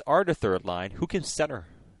those guys are the third line, who can center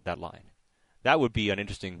that line? That would be an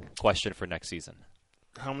interesting question for next season.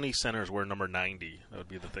 How many centers wear number 90? That would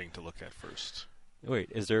be the thing to look at first. Wait,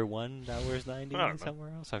 is there one that wears 90 I don't know. somewhere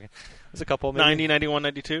else? Okay. There's a couple, maybe. 90, 91,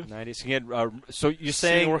 92? 90. So you're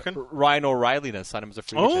saying Ryan O'Reilly then signed him as a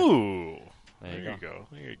free agent? Oh! There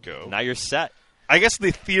you go. Now you're set. I guess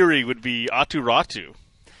the theory would be Aatu Räty.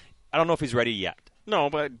 I don't know if he's ready yet. No,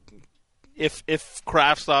 but if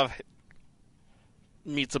Kravtsov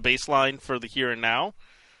meets a baseline for the here and now,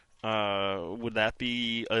 would that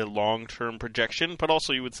be a long-term projection? But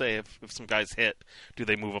also, you would say if some guys hit, do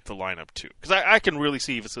they move up the lineup too? Because I can really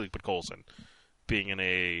see Vasily Podkolzin being in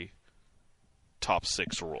a top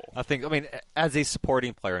 6 role. I mean, as a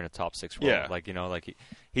supporting player in a top 6 role,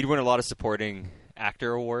 he'd win a lot of supporting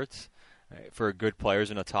actor awards for good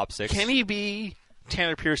players in a top 6. Can he be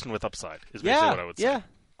Tanner Pearson with upside? Is basically what I would say. Yeah,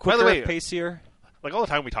 quicker, by the way, pacier. Like all the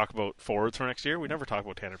time we talk about forwards for next year, we never talk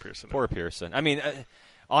about Tanner Pearson. Poor Pearson. I mean.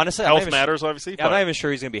 Honestly, health matters, obviously. I'm not even sure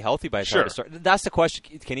he's going to be healthy by the time to start. That's the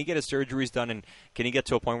question. Can he get his surgeries done, and can he get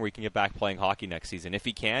to a point where he can get back playing hockey next season? If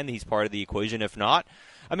he can, he's part of the equation. If not,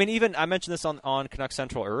 I mean, even I mentioned this on Canucks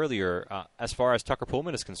Central earlier. As far as Tucker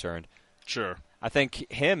Pullman is concerned, sure. I think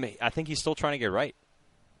he's still trying to get right.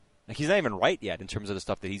 Like, he's not even right yet in terms of the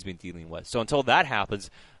stuff that he's been dealing with. So until that happens,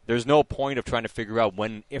 there's no point of trying to figure out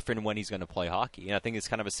if and when he's going to play hockey. And I think it's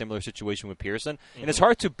kind of a similar situation with Pearson. And it's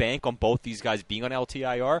hard to bank on both these guys being on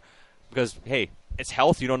LTIR. Because, hey, it's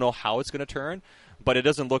health. You don't know how it's going to turn. But it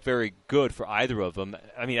doesn't look very good for either of them.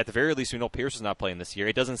 I mean, at the very least, we know Pearson's not playing this year.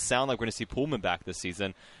 It doesn't sound like we're going to see Pullman back this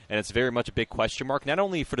season. And it's very much a big question mark, not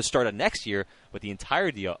only for the start of next year, but the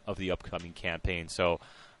entirety of the upcoming campaign. So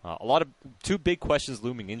two big questions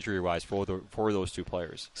looming injury-wise for those two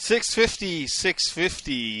players.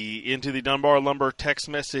 650 into the Dunbar Lumber text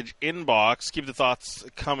message inbox. Keep the thoughts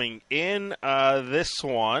coming in. This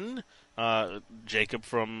one... Jacob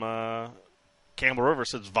from Campbell River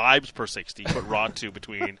says vibes per 60. Put Rod 2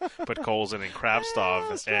 between Podkolzin and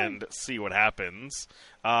Kravtsov and see what happens.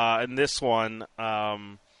 And this one,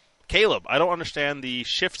 Caleb, I don't understand the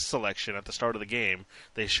shift selection at the start of the game.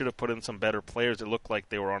 They should have put in some better players. It looked like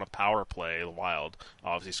they were on a power play, the Wild,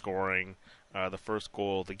 obviously scoring the first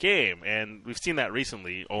goal of the game. And we've seen that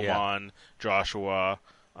recently. Oman, Joshua,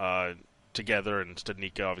 together, and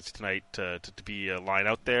Studnicka obviously tonight to be a line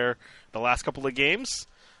out there the last couple of games.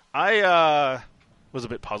 I was a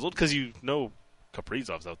bit puzzled because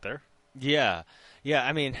Kaprizov's out there. Yeah.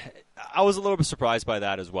 I mean, I was a little bit surprised by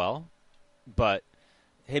that as well. But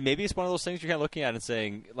hey, maybe it's one of those things you're kind of looking at and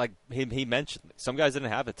saying, like he mentioned, some guys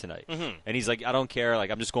didn't have it tonight, and he's like, I don't care. Like,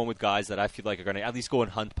 I'm just going with guys that I feel like are going to at least go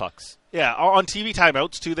and hunt pucks. Yeah, on TV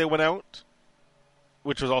timeouts too, they went out,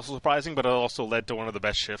 which was also surprising, but it also led to one of the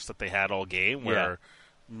best shifts that they had all game, where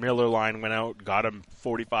Miller line went out, got him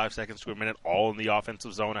 45 seconds to a minute, all in the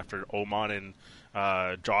offensive zone after Oman and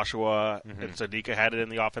Joshua and Studnicka had it in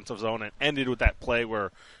the offensive zone, and ended with that play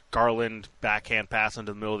where Garland backhand pass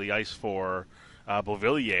into the middle of the ice for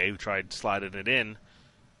Beauvillier, who tried sliding it in.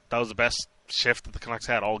 That was the best shift that the Canucks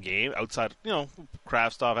had all game. Outside,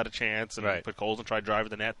 Kravtsov had a chance, and Podkolzin tried driving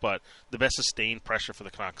the net, but the best sustained pressure for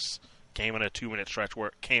the Canucks came in a 2-minute stretch where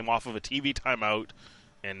it came off of a TV timeout,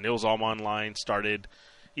 and Nils Åman line started.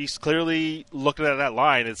 He's clearly looking at that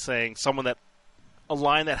line and saying a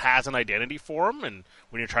line that has an identity for him, and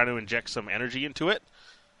when you're trying to inject some energy into it,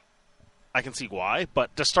 I can see why.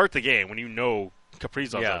 But to start the game, when you know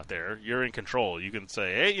Kaprizov's out there, you're in control. You can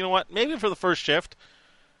say, hey, you know what? Maybe for the first shift,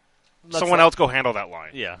 someone else go handle that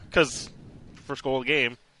line. Yeah. Because first goal of the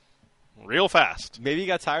game, real fast. Maybe he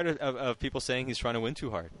got tired of people saying he's trying to win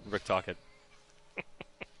too hard, Rick Tocchet.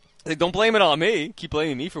 Like, don't blame it on me. Keep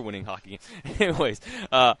blaming me for winning hockey. Anyways,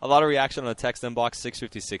 a lot of reaction on the text inbox,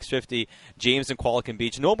 650-650. James in Qualicum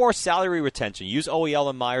Beach. No more salary retention. Use OEL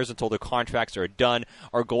and Myers until their contracts are done.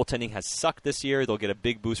 Our goaltending has sucked this year. They'll get a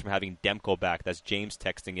big boost from having Demko back. That's James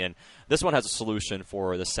texting in. This one has a solution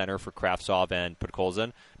for the center for Kravtsov and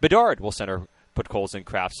Podkolzin. Bedard will center Podkolzin,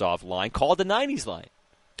 Kravtsov line. Call it the 90s line.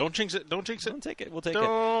 Don't jinx it. Don't jinx it. We'll take it.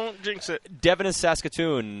 Don't jinx it. Devin in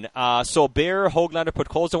Saskatoon. So Bear, Höglander,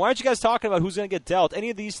 Podkolzin. Why aren't you guys talking about who's going to get dealt? Any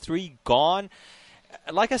of these three gone?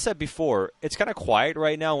 Like I said before, it's kind of quiet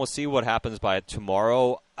right now, and we'll see what happens by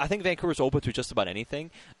tomorrow. I think Vancouver's open to just about anything.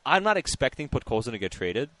 I'm not expecting Podkolzin to get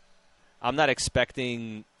traded. I'm not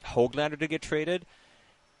expecting Höglander to get traded.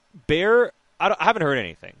 Bear, I haven't heard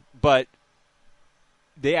anything, but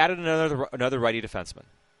they added another righty defenseman,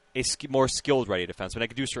 a more skilled righty defenseman that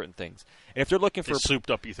can do certain things. And if they're looking for... They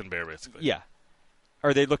souped up Ethan Bear, basically. Yeah.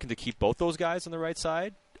 Are they looking to keep both those guys on the right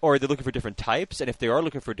side? Or are they looking for different types? And if they are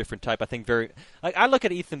looking for a different type, I think I look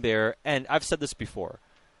at Ethan Bear, and I've said this before.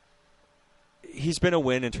 He's been a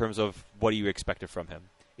win in terms of what you expected from him.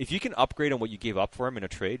 If you can upgrade on what you gave up for him in a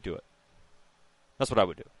trade, do it. That's what I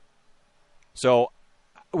would do. So,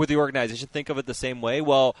 would the organization think of it the same way?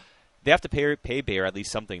 Well, they have to pay Bear at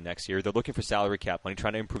least something next year. They're looking for salary cap money,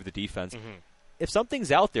 trying to improve the defense. Mm-hmm. If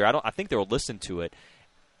something's out there, I think they'll listen to it.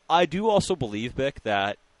 I do also believe, Bick,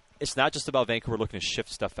 that it's not just about Vancouver looking to shift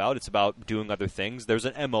stuff out. It's about doing other things. There's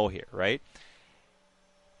an MO here, right?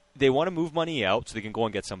 They want to move money out so they can go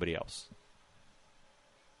and get somebody else.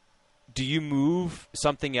 Do you move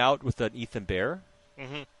something out with an Ethan Bear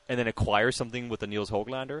and then acquire something with a Niels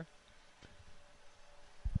Höglander?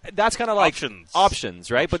 That's kind of like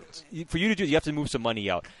options, right? Options. But for you to do it, you have to move some money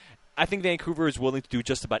out. I think Vancouver is willing to do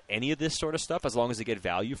just about any of this sort of stuff as long as they get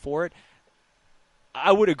value for it.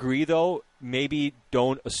 I would agree, though, maybe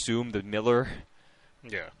don't assume the Miller,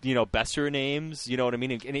 Besser names, you know what I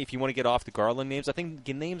mean? And if you want to get off the Garland names, I think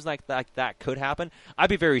names like that could happen. I'd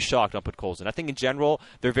be very shocked on Podkolzin. I think in general,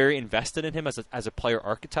 they're very invested in him as a player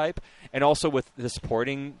archetype, and also with the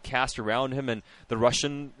supporting cast around him and the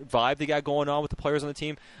Russian vibe they got going on with the players on the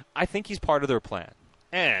team. I think he's part of their plan.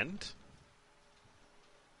 And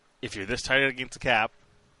if you're this tight against the cap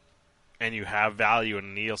and you have value in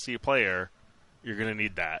an ELC player, you're going to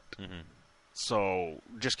need that. Mm-hmm. So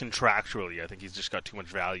just contractually, I think he's just got too much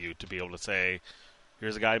value to be able to say,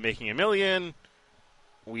 here's a guy making $1 million.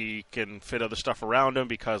 We can fit other stuff around him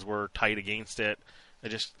because we're tight against it. I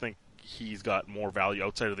just think he's got more value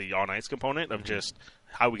outside of the on-ice component of just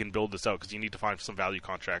how we can build this out, because you need to find some value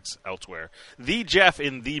contracts elsewhere. The Jeff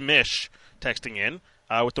in the Mish texting in,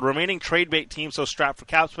 with the remaining trade bait team so strapped for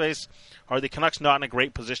cap space, are the Canucks not in a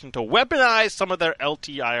great position to weaponize some of their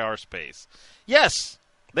LTIR space? Yes,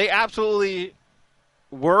 they absolutely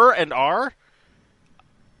were and are.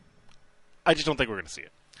 I just don't think we're going to see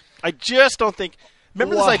it. I just don't think...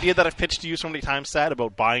 Remember this idea that I've pitched to you so many times, Sad,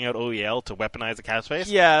 about buying out OEL to weaponize the cap space?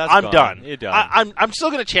 Yeah, that's I'm gone. done. You're done. I'm still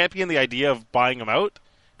going to champion the idea of buying them out,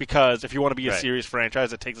 because if you want to be a serious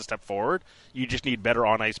franchise that takes a step forward, you just need better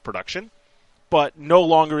on-ice production. But no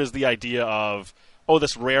longer is the idea of,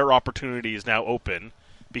 this rare opportunity is now open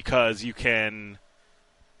because you can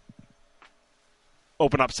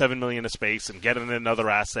open up $7 million of space and get in another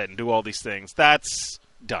asset and do all these things. That's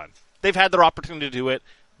done. They've had their opportunity to do it.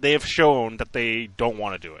 They have shown that they don't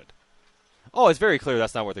want to do it. Oh, it's very clear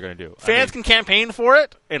that's not what they're going to do. Fans can campaign for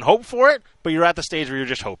it and hope for it, but you're at the stage where you're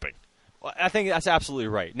just hoping. Well, I think that's absolutely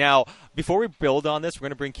right. Now, before we build on this, we're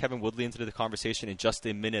going to bring Kevin Woodley into the conversation in just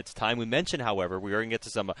a minute's time. We mentioned, however, we're going to get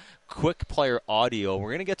to some quick player audio.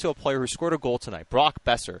 We're going to get to a player who scored a goal tonight, Brock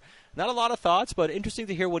Besser. Not a lot of thoughts, but interesting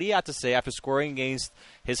to hear what he had to say after scoring against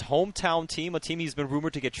his hometown team, a team he's been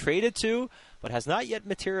rumored to get traded to, but has not yet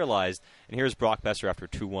materialized. And here's Brock Besser after a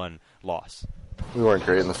 2-1 loss. We weren't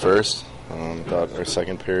great in the first. Thought our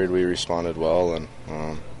second period we responded well, and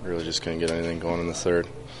really just couldn't get anything going in the third.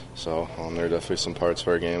 So there were definitely some parts of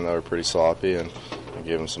our game that were pretty sloppy, and we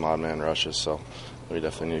gave them some odd man rushes. So we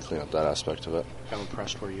definitely need to clean up that aspect of it. How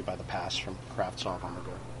impressed were you by the pass from Kravtsov on the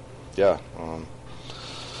goal? Yeah,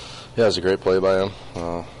 it was a great play by him.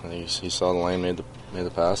 I think he saw the lane, made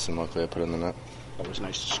the pass, and luckily I put it in the net. It was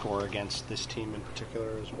nice to score against this team in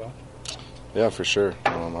particular as well. Yeah, for sure.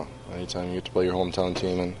 Anytime you get to play your hometown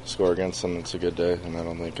team and score against them, it's a good day, and I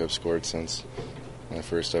don't think I've scored since my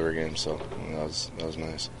first ever game, so that was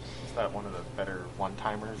nice. Is that one of the better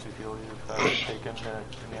one-timers you feel you've taken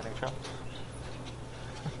in the NHL?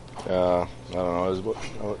 I don't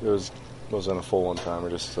know. It wasn't a full one-timer.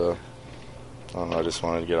 Just I don't know. I just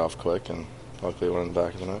wanted to get off quick, and luckily it went in the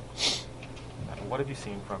back of the net. What have you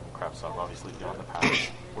seen from Kravtsov, obviously beyond the pass?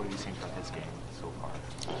 What have you seen from his game so far?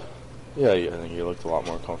 Yeah, I think he looked a lot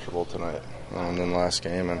more comfortable tonight than last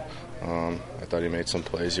game, and I thought he made some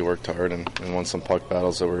plays. He worked hard and won some puck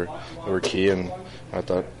battles that were key, and I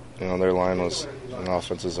thought their line was in the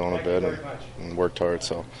offensive zone a bit and worked hard.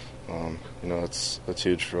 So that's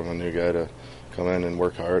huge from a new guy to come in and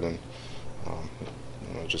work hard and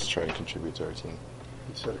just try to contribute to our team.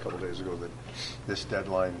 You said a couple days ago that this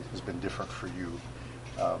deadline has been different for you.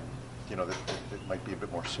 That it might be a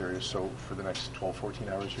bit more serious. So for the next 12, 14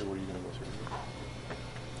 hours here, what are you going to go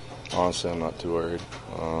through? Honestly, I'm not too worried.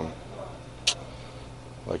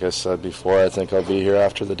 Like I said before, I think I'll be here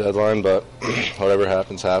after the deadline, but whatever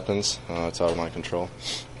happens, happens. It's out of my control.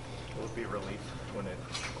 Will it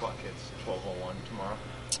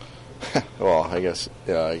Well, I guess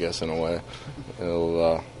in a way,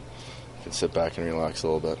 it'll you can sit back and relax a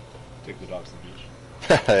little bit. Take the dogs to the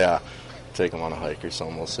beach. Yeah, take them on a hike or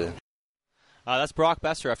something. We'll see. That's Brock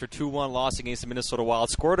Boeser after 2-1 loss against the Minnesota Wild.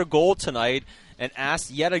 Scored a goal tonight and asked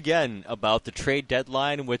yet again about the trade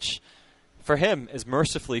deadline, which for him is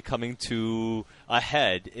mercifully coming to a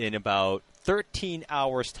head in about 13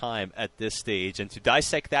 hours' time at this stage. And to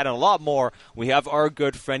dissect that and a lot more, we have our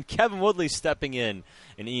good friend Kevin Woodley stepping in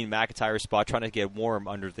Ian McIntyre's spot, trying to get warm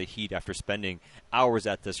under the heat after spending hours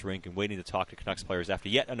at this rink and waiting to talk to Canucks players after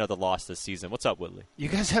yet another loss this season. What's up, Woodley? You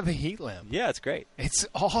guys have a heat lamp. Yeah, it's great. It's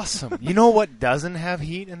awesome. You know what doesn't have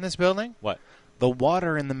heat in this building? What? The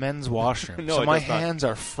water in the men's washroom. No, so my hands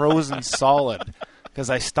are frozen solid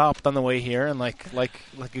because I stopped on the way here and like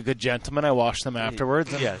a good gentleman, I washed them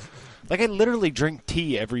afterwards. And yes. Like I literally drink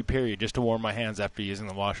tea every period just to warm my hands after using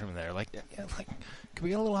the washroom there. Like, can we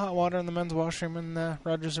get a little hot water in the men's washroom in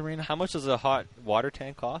Rogers Arena? How much does a hot water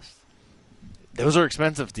tank cost? Those are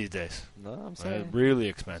expensive these days. No, I'm saying. Really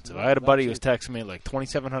expensive. I had a buddy who was texting me like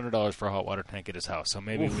 $2,700 for a hot water tank at his house. So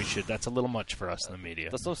maybe we should. That's a little much for us in the media.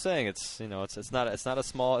 That's what I'm saying. It's it's not a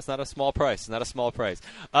small price. It's not a small price.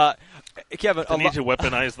 Kevin, they need to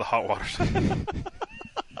weaponize the hot water tank.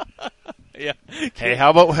 Yeah. Hey, how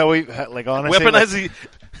about honestly, weaponize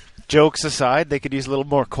jokes aside, they could use a little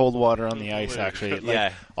more cold water on the ice, actually.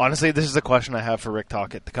 Yeah. Honestly, this is a question I have for Rick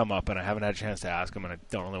Tocchet to come up, and I haven't had a chance to ask him, and I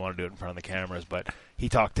don't really want to do it in front of the cameras, but he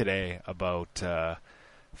talked today about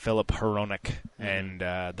Filip Hronek and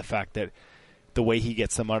the fact that the way he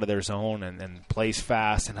gets them out of their zone and plays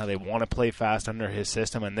fast and how they want to play fast under his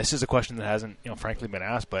system. And this is a question that hasn't, frankly been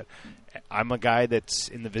asked, but I'm a guy that's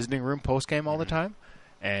in the visiting room post-game all the time.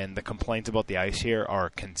 And the complaints about the ice here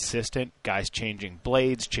are consistent. Guys changing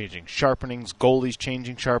blades, changing sharpenings, goalies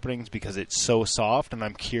changing sharpenings because it's so soft. And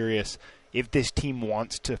I'm curious if this team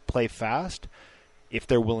wants to play fast, if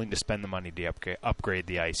they're willing to spend the money to upgrade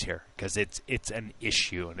the ice here. Because it's an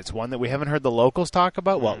issue. And it's one that we haven't heard the locals talk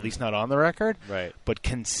about, well, at least not on the record. Right. But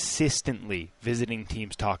consistently visiting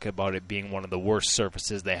teams talk about it being one of the worst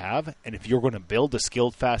surfaces they have. And if you're going to build a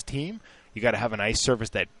skilled, fast team, you got to have an ice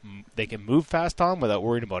surface that they can move fast on without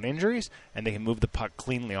worrying about injuries, and they can move the puck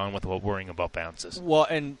cleanly on without worrying about bounces. Well,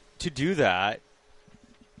 and to do that,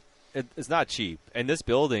 it's not cheap. And this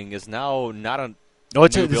building is now not a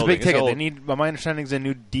it's a big ticket. They need, by my understanding, is a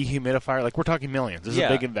new dehumidifier. Like, we're talking millions. This is a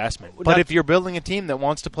big investment. But if you're building a team that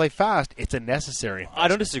wants to play fast, it's a necessary investment. I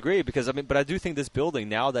don't disagree because but I do think this building,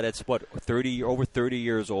 now that it's over 30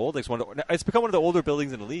 years old, it's become one of the older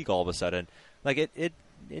buildings in the league all of a sudden. Like it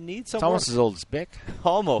needs some. It's almost as old as Bick.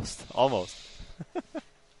 Almost.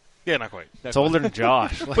 Yeah, not quite. It's older than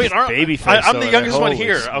Josh. Wait, I'm the youngest one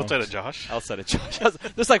here, outside of Josh.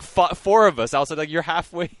 There's like four of us outside. Like you're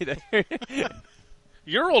halfway there.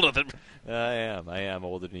 You're older than me. I am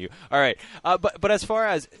older than you. All right, but as far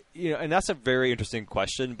as and that's a very interesting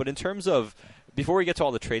question. But in terms of before we get to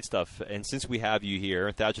all the trade stuff, and since we have you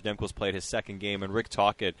here, Thatcher Demko's played his second game, and Rick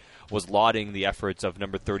Tocchet was lauding the efforts of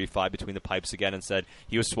number 35 between the pipes again and said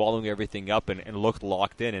he was swallowing everything up and looked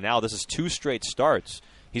locked in. And now this is 2 straight starts.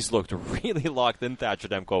 He's looked really locked in, Thatcher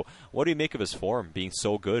Demko. What do you make of his form being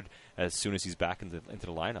so good as soon as he's back into the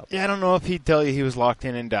lineup? Yeah, I don't know if he'd tell you he was locked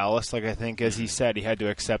in Dallas. Like I think, as he said, he had to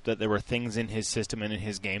accept that there were things in his system and in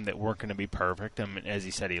his game that weren't going to be perfect. And as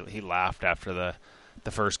he said, he laughed after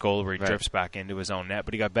the first goal where he drifts back into his own net.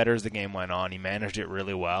 But he got better as the game went on. He managed it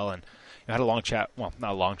really well. And I had a long chat. Well,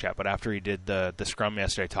 not a long chat, but after he did the scrum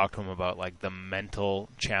yesterday, I talked to him about like the mental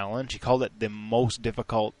challenge. He called it the most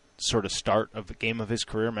difficult sort of start of the game of his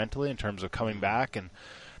career mentally in terms of coming back and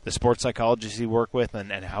the sports psychologists he worked with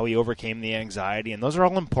and how he overcame the anxiety. And those are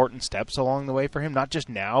all important steps along the way for him, not just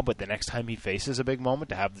now, but the next time he faces a big moment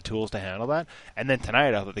to have the tools to handle that. And then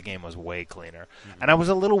tonight I thought the game was way cleaner. And I was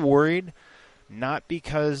a little worried, not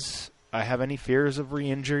because I have any fears of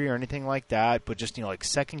re-injury or anything like that, but just, like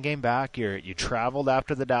second game back, you traveled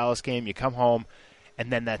after the Dallas game, you come home,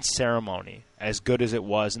 and then that ceremony, as good as it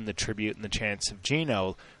was in the tribute and the chants of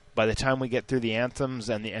Gino, by the time we get through the anthems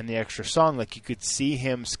and the extra song, like you could see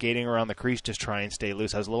him skating around the crease just trying to stay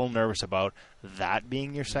loose. I was a little nervous about that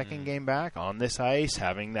being your second game back on this ice,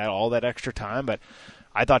 having all that extra time. But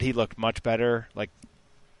I thought he looked much better, like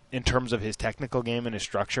in terms of his technical game and his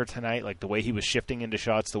structure tonight, like the way he was shifting into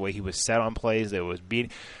shots, the way he was set on plays, that was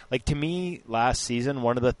beating. Like to me, last season,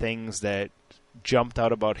 one of the things that jumped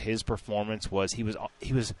out about his performance was he was.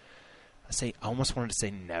 I almost wanted to say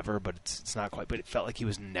never, but it's not quite. But it felt like he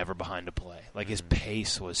was never behind a play. Like his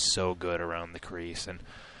pace was so good around the crease, and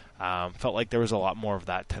Felt like there was a lot more of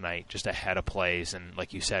that tonight, just ahead of plays. And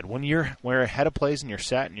like you said, when you're ahead of plays and you're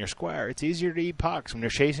set and you're square, it's easier to eat pucks. When you're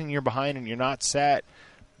chasing, you're behind and you're not set,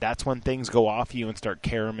 that's when things go off you and start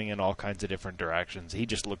caroming in all kinds of different directions. He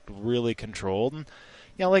just looked really controlled. And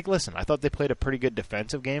listen, I thought they played a pretty good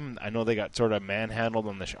defensive game. I know they got sort of manhandled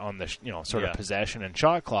on the sort of possession and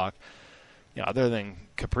shot clock. Other than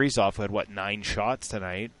Kaprizov, who had 9 shots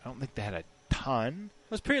tonight, I don't think they had a ton.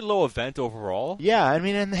 It was a pretty low event overall. Yeah, I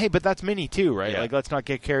mean, and hey, but that's mini too, right? Yeah. Like, let's not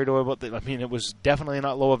get carried away about that. I mean, it was definitely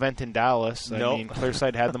not low event in Dallas. Nope. I mean,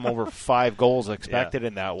 Clearside had them over 5 goals expected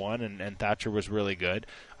in that one, and Thatcher was really good.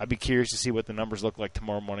 I'd be curious to see what the numbers look like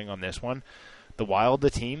tomorrow morning on this one. The Wild, the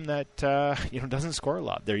team that doesn't score a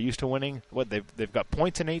lot. They're used to winning. They've got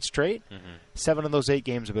points in 8 straight. 7 of those 8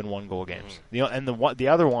 games have been 1-goal games. And the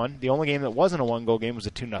other one, the only game that wasn't a 1-goal game was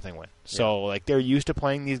a 2-0 win. So they're used to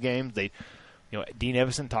playing these games. Dean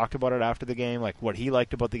Evason talked about it after the game. Like, what he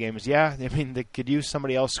liked about the game is, they could use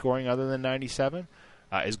somebody else scoring other than 97,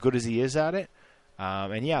 as good as he is at it.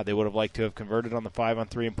 They would have liked to have converted on the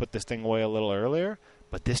 5-on-3 and put this thing away a little earlier.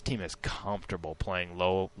 But this team is comfortable playing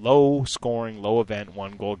low scoring, low event,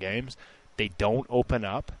 1-goal games. They don't open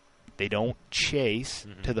up. They don't chase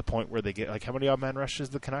to the point where they get, like, how many odd man rushes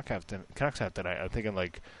the Canucks have tonight? I'm thinking,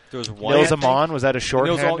 like, there was one. Nils Aman, was that a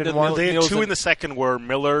short-handed one? They had 2 in the second where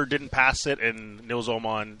Miller didn't pass it and Nils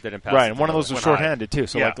Aman didn't pass it. Right, and one of those was short-handed too.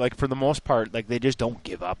 So, yeah. like for the most part, like, they just don't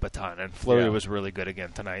give up a ton. And Fleury was really good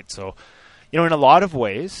again tonight. So, in a lot of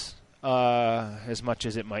ways, as much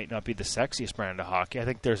as it might not be the sexiest brand of hockey, I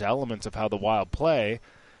think there's elements of how the Wild play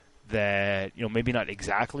that, maybe not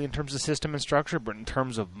exactly in terms of system and structure, but in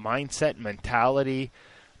terms of mindset, mentality,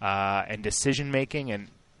 and decision-making. And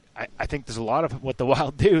I think there's a lot of what the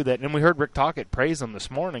Wild do that, and we heard Rick Tocchet praise them this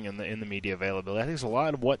morning in the media availability. I think there's a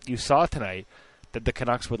lot of what you saw tonight that the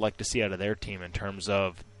Canucks would like to see out of their team in terms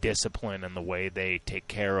of discipline and the way they take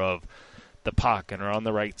care of the puck and are on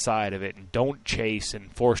the right side of it and don't chase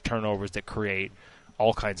and force turnovers that create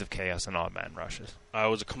all kinds of chaos and odd man rushes. It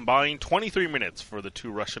was a combined 23 minutes for the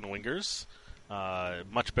 2 Russian wingers.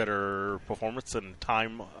 Much better performance and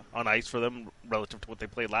time on ice for them relative to what they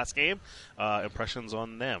played last game. Impressions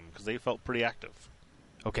on them, because they felt pretty active.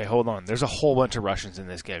 Okay, hold on. There's a whole bunch of Russians in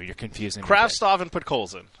this game. You're confusing me. Kravtsov and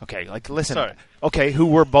Podkolzin. Okay, listen. Sorry. Okay, who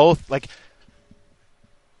were both,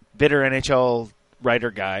 bitter NHL writer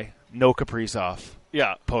guy, no Kaprizov.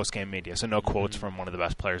 Yeah, post-game media, so no quotes from one of the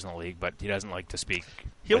best players in the league, but he doesn't like to speak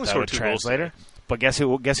he only without a translator. But guess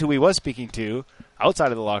who he was speaking to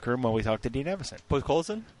outside of the locker room when we talked to Dean Evason?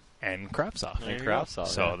 Podkolzin? And Kravtsov.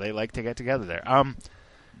 So they like to get together there.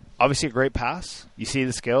 Obviously a great pass. You see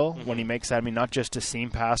the skill when he makes that. I mean, not just a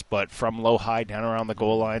seam pass, but from low high down around the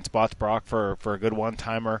goal line, spots Brock for a good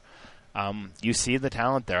one-timer. You see the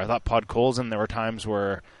talent there. I thought Podkolzin, there were times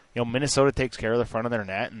where Minnesota takes care of the front of their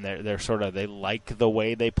net, and they like the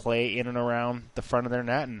way they play in and around the front of their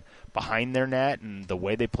net and behind their net, and the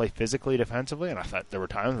way they play physically, defensively. And I thought there were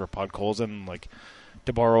times where Podkolzin,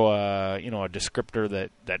 to borrow a descriptor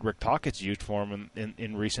that Rick Tocchet's used for him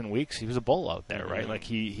in recent weeks, he was a bull out there, right? Like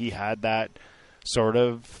he had that sort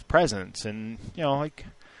of presence, and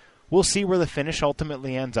we'll see where the finish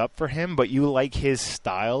ultimately ends up for him. But you like his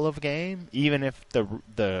style of game, even if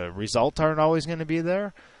the results aren't always going to be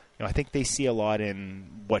there. I think they see a lot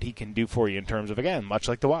in what he can do for you in terms of, again, much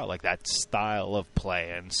like the Wild, like that style of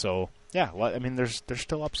play. And so, there's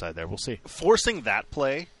still upside there. We'll see. Forcing that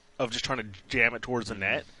play of just trying to jam it towards the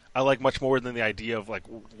net, I like much more than the idea of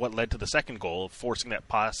what led to the second goal, of forcing that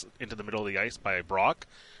pass into the middle of the ice by Brock.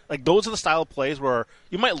 Those are the style of plays where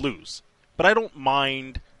you might lose, but I don't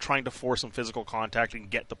mind trying to force some physical contact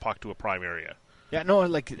and get the puck to a prime area. Yeah, no,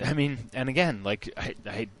 and again, I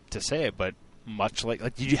hate to say it, but much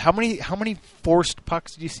how many forced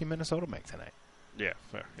pucks did you see Minnesota make tonight? Yeah,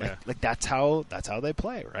 fair. Yeah. That's how they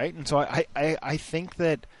play, right? And so I think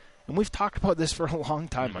that, and we've talked about this for a long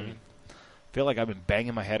time. I mean, I feel like I've been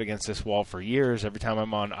banging my head against this wall for years. Every time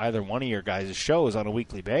I'm on either one of your guys' shows on a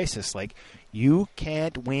weekly basis, you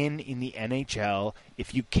can't win in the NHL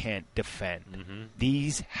if you can't defend.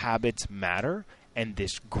 These habits matter, and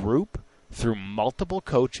this group, through multiple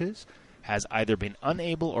coaches, has either been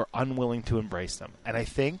unable or unwilling to embrace them. And I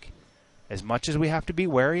think, as much as we have to be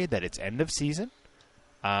wary that it's end of season,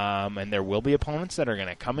 and there will be opponents that are going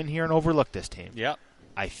to come in here and overlook this team,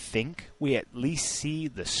 I think we at least see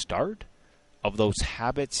the start of those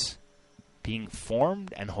habits being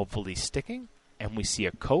formed and hopefully sticking, and we see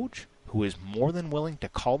a coach who is more than willing to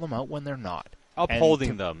call them out when they're not.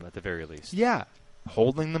 Upholding them, at the very least. Yeah,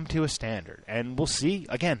 holding them to a standard. And we'll see.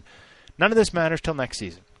 Again, none of this matters till next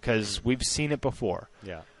season, because we've seen it before.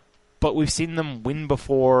 Yeah. but we've seen them win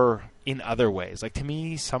before in other ways. Like, to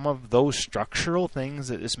me, some of those structural things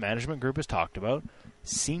that this management group has talked about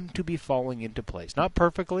seem to be falling into place. Not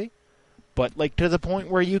perfectly, but like to the point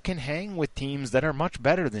where you can hang with teams that are much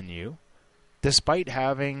better than you, despite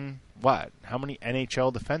having, how many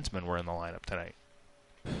NHL defensemen were in the lineup tonight?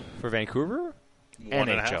 For Vancouver?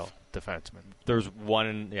 NHL defensemen. There's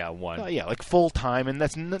one. Like full-time, and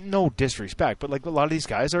that's no disrespect, but like a lot of these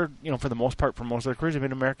guys are, for the most part, for most of their careers, have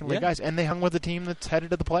been American League guys, and they hung with a team that's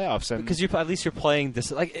headed to the playoffs. And because at least you're playing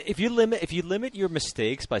this. Like, if you limit your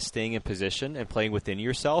mistakes by staying in position and playing within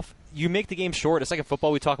yourself, you make the game short. It's like in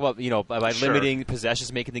football, we talk about, by limiting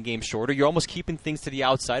possessions, making the game shorter. You're almost keeping things to the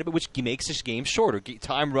outside of it, which makes this game shorter.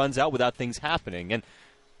 Time runs out without things happening, and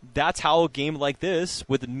that's how a game like this,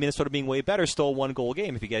 with Minnesota being way better, still a one-goal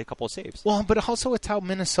game if you get a couple of saves. Well, but also it's how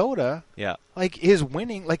Minnesota is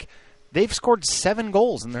winning. Like, they've scored 7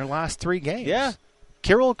 goals in their last 3 games. Yeah.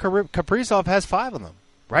 Kirill Kaprizov has 5 of them,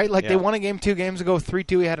 right? Like, they won a game 2 games ago,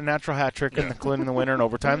 3-2. He had a natural hat trick, including the winner in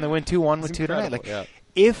overtime. They win 2-1 with 2 tonight. Like,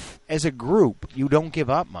 if, as a group, you don't give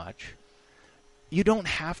up much, you don't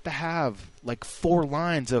have to have, 4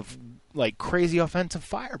 lines of crazy offensive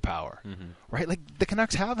firepower, right? Like, the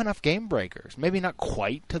Canucks have enough game breakers. Maybe not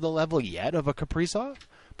quite to the level yet of a Kaprizov,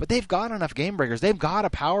 but they've got enough game breakers. They've got a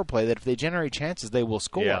power play that if they generate chances, they will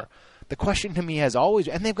score. Yeah. The question to me has always,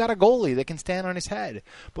 and they've got a goalie that can stand on his head,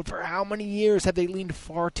 but for how many years have they leaned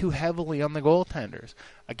far too heavily on the goaltenders?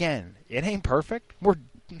 Again, it ain't perfect.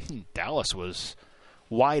 Dallas was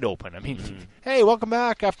wide open. I mean, hey, welcome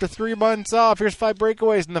back after 3 months off. Here's 5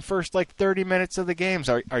 breakaways in the first 30 minutes of the games.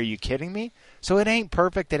 Are you kidding me? So it ain't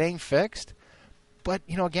perfect. It ain't fixed. But,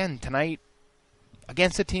 again, tonight,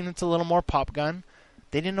 against a team that's a little more pop gun,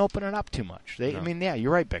 they didn't open it up too much. I mean,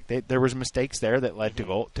 you're right, Bick. There was mistakes there that led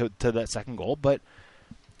to that second goal. But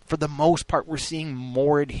for the most part, we're seeing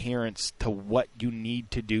more adherence to what you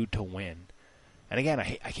need to do to win. And again, I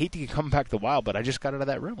hate to come back to the Wild, but I just got out of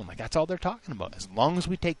that room. I'm like, that's all they're talking about. As long as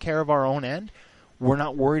we take care of our own end, we're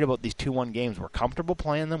not worried about these 2-1 games. We're comfortable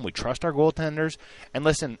playing them. We trust our goaltenders. And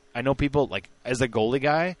listen, I know people, as a goalie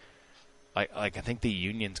guy, I think the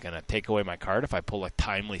Union's going to take away my card if I pull a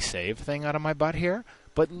timely save thing out of my butt here.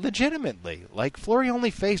 But legitimately, Fleury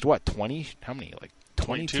only faced,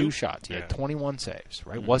 22 shots. He had 21 saves,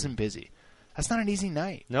 right? Wasn't busy. That's not an easy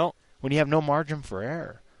night. No. When you have no margin for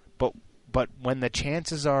error. But when the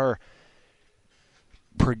chances are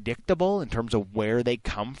predictable in terms of where they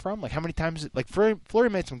come from, how many times, Fleury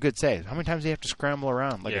made some good saves. How many times do you have to scramble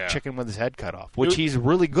around like a chicken with his head cut off, which he's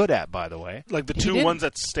really good at, by the way. The two ones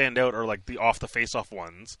that stand out are the off the face-off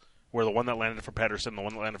ones, where the one that landed for Pettersson, the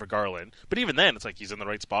one that landed for Garland. But even then, it's he's in the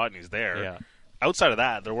right spot and he's there. Yeah. Outside of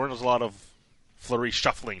that, there weren't a lot of Fleury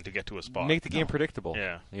shuffling to get to a spot. Make the game predictable.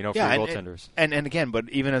 Yeah. For your goaltenders. And again, but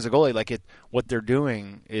even as a goalie, what they're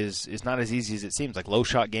doing is not as easy as it seems. Low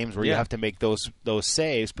shot games where you have to make those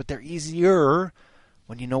saves, but they're easier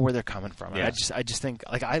when you know where they're coming from. Yeah. And I just think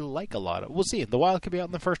I like a lot of. We'll see. The Wild could be out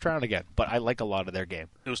in the first round again, but I like a lot of their game.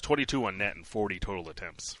 It was 22 on net and 40 total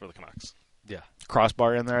attempts for the Canucks. Yeah.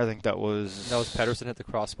 Crossbar in there. I think that was Pettersson hit the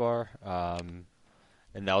crossbar.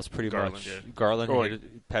 And that was pretty Garland much did. Garland.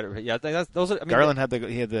 I think those are. Garland had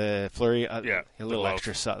the Fleury. A little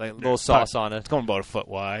extra little sauce on it. It's going about a foot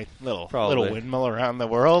wide. Little windmill around the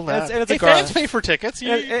world. It's fans pay for tickets. You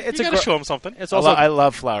got to show them something. It's also I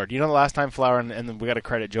love Flower. Do you know the last time Flower and we got to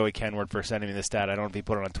credit Joey Kenward for sending me the stat. I don't know if he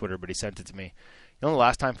put it on Twitter, but he sent it to me. You know the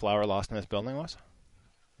last time Flower lost in this building was?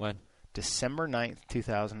 When? December 9th,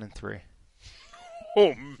 2003.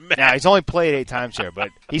 Oh, man. Now, he's only played 8 times here,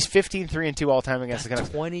 but he's 15-3-2 all-time against the Canucks.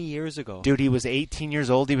 20 years ago. Dude, he was 18 years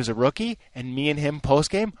old. He was a rookie, and me and him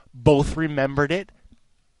post-game both remembered it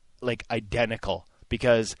identical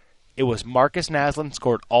because it was Marcus Naslund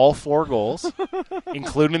scored all 4 goals,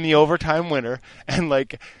 including the overtime winner. And,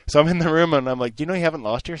 so I'm in the room, and I'm like, do you know you haven't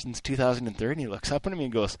lost here since 2003? And he looks up at me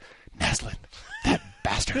and goes, Naslund, that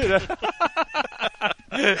bastard.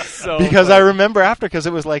 So because funny. I remember after, because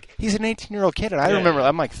it was he's an 18-year-old kid, and I remember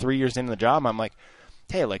I'm 3 years into the job. I'm like,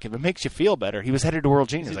 hey, if it makes you feel better, he was headed to World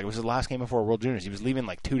Juniors. It was his last game before World Juniors. He was leaving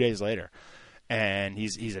 2 days later, and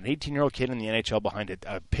he's an 18-year-old kid in the NHL behind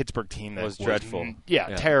a Pittsburgh team that was dreadful,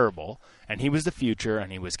 terrible. And he was the future,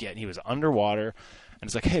 and he was underwater.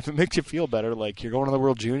 And it's hey, if it makes you feel better, you're going to the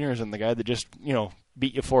World Juniors, and the guy that just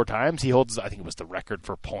beat you 4 times, he holds I think it was the record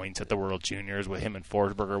for points at the World Juniors with him and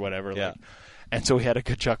Forsberg or whatever. Yeah. And so we had a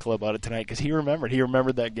good chuckle about it tonight because he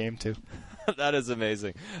remembered that game too. That is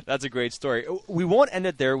amazing. That's a great story. We won't end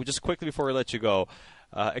it there. Just quickly before we let you go,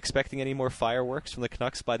 expecting any more fireworks from the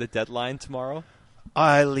Canucks by the deadline tomorrow?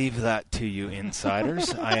 I leave that to you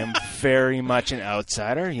insiders. I am very much an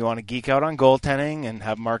outsider. You want to geek out on goaltending and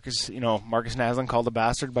have Marcus Naslund called a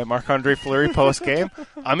bastard by Marc-Andre Fleury post-game?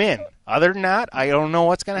 I'm in. Other than that, I don't know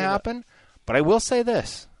what's going to happen. But I will say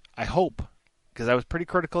this. I hope, because I was pretty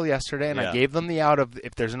critical yesterday, and I gave them the out of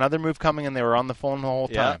if there's another move coming, and they were on the phone the whole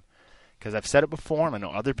time. Because I've said it before, and I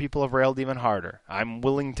know other people have railed even harder. I'm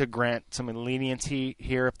willing to grant some leniency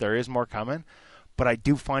here if there is more coming, but I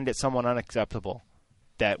do find it somewhat unacceptable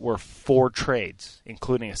that were 4 trades,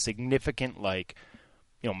 including a significant,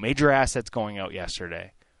 major assets going out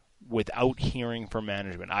yesterday without hearing from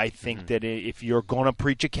management. I think that if you're going to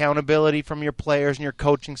preach accountability from your players and your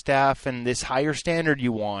coaching staff and this higher standard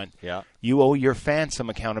you want, you owe your fans some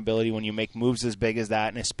accountability when you make moves as big as that,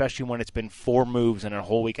 and especially when it's been 4 moves in a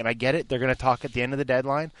whole week. And I get it. They're going to talk at the end of the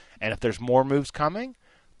deadline, and if there's more moves coming,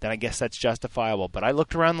 then I guess that's justifiable. But I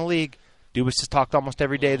looked around the league. Dubas has talked almost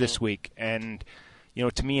every day this week, and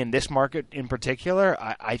to me, in this market in particular,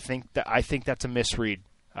 I think that's a misread.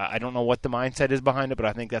 I don't know what the mindset is behind it, but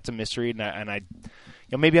I think that's a misread, and I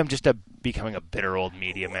maybe I'm just becoming a bitter old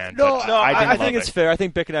media man. I think it's fair. I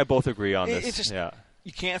think Bick and I both agree on this. It's just,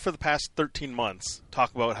 you can't, for the past 13 months,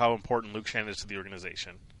 talk about how important Luke Shannon is to the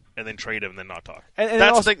organization, and then trade him and then not talk. And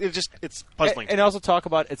that's also, the thing. It's puzzling. And also talk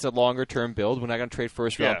about it's a longer-term build. We're not going to trade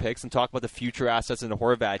first-round picks, and talk about the future assets in the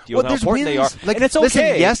Horvat deal and how important they are. And it's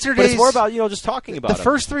okay. Listen, but it's more about just talking about the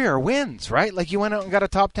first 3 are wins, right? Like, you went out and got a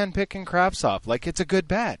top 10 pick in Kravtsov. Like, it's a good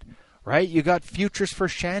bet, right? You got futures for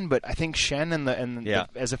Shen, but I think Shen and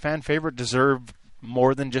as a fan favorite deserve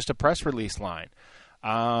more than just a press release line.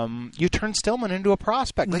 You turn Stillman into a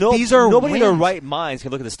prospect. These are nobody wins. in their right minds can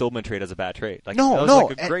look at the Stillman trade as a bad trade. That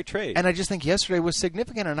was a great trade. And I just think yesterday was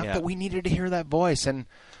significant enough that we needed to hear that voice. And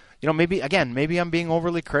maybe I'm being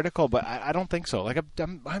overly critical, but I don't think so. Like,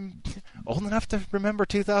 I'm old enough to remember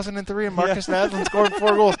 2003 and Marcus Naslund scored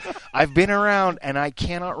 4 goals. I've been around, and I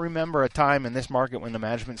cannot remember a time in this market when the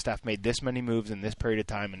management staff made this many moves in this period of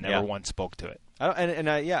time and never once spoke to it.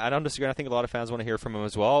 I don't disagree. I think a lot of fans want to hear from him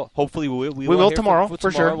as well. Hopefully, we will tomorrow,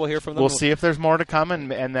 for sure. We'll hear from them. We'll see if there's more to come,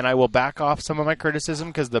 and then I will back off some of my criticism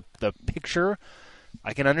because the picture.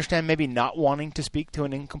 I can understand maybe not wanting to speak to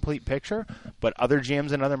an incomplete picture, but other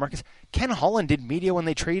GMs in other markets. Ken Holland did media when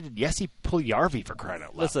they traded Jesse Puljujarvi for crying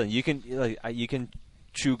out loud. Listen, you can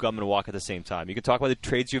chew gum and walk at the same time. You can talk about the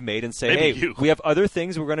trades you've made and say, we have other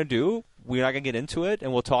things we're going to do. We're not going to get into it,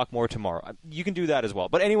 and we'll talk more tomorrow. You can do that as well.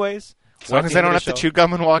 But anyways, as long as I don't have to chew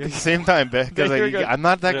gum and walk at the same time, because I'm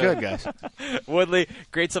not that good, guys. Woodley,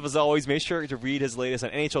 great stuff as always. Make sure to read his latest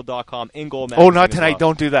on NHL.com in goal. Oh, not tonight.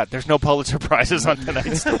 Don't do that. There's no Pulitzer Prizes on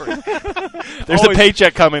tonight's story. There's a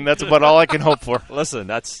paycheck coming. That's about all I can hope for. Listen,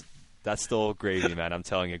 that's still gravy, man. I'm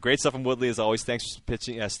telling you. Great stuff from Woodley as always. Thanks for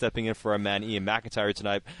stepping in for our man Ian McIntyre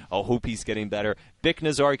tonight. I hope he's getting better. Bick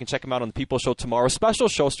Nazar, you can check him out on the People Show tomorrow. Special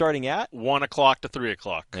show starting at 1 o'clock to 3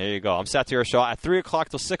 o'clock. There you go. I'm Satira Shaw at 3 o'clock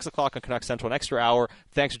till 6 o'clock on Canucks Central. An extra hour.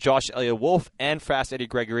 Thanks to Josh Elliott Wolf and Fast Eddie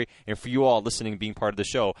Gregory, and for you all listening and being part of the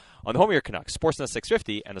show on the home of your Canucks, Sportsnet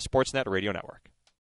 650 and the Sportsnet Radio Network.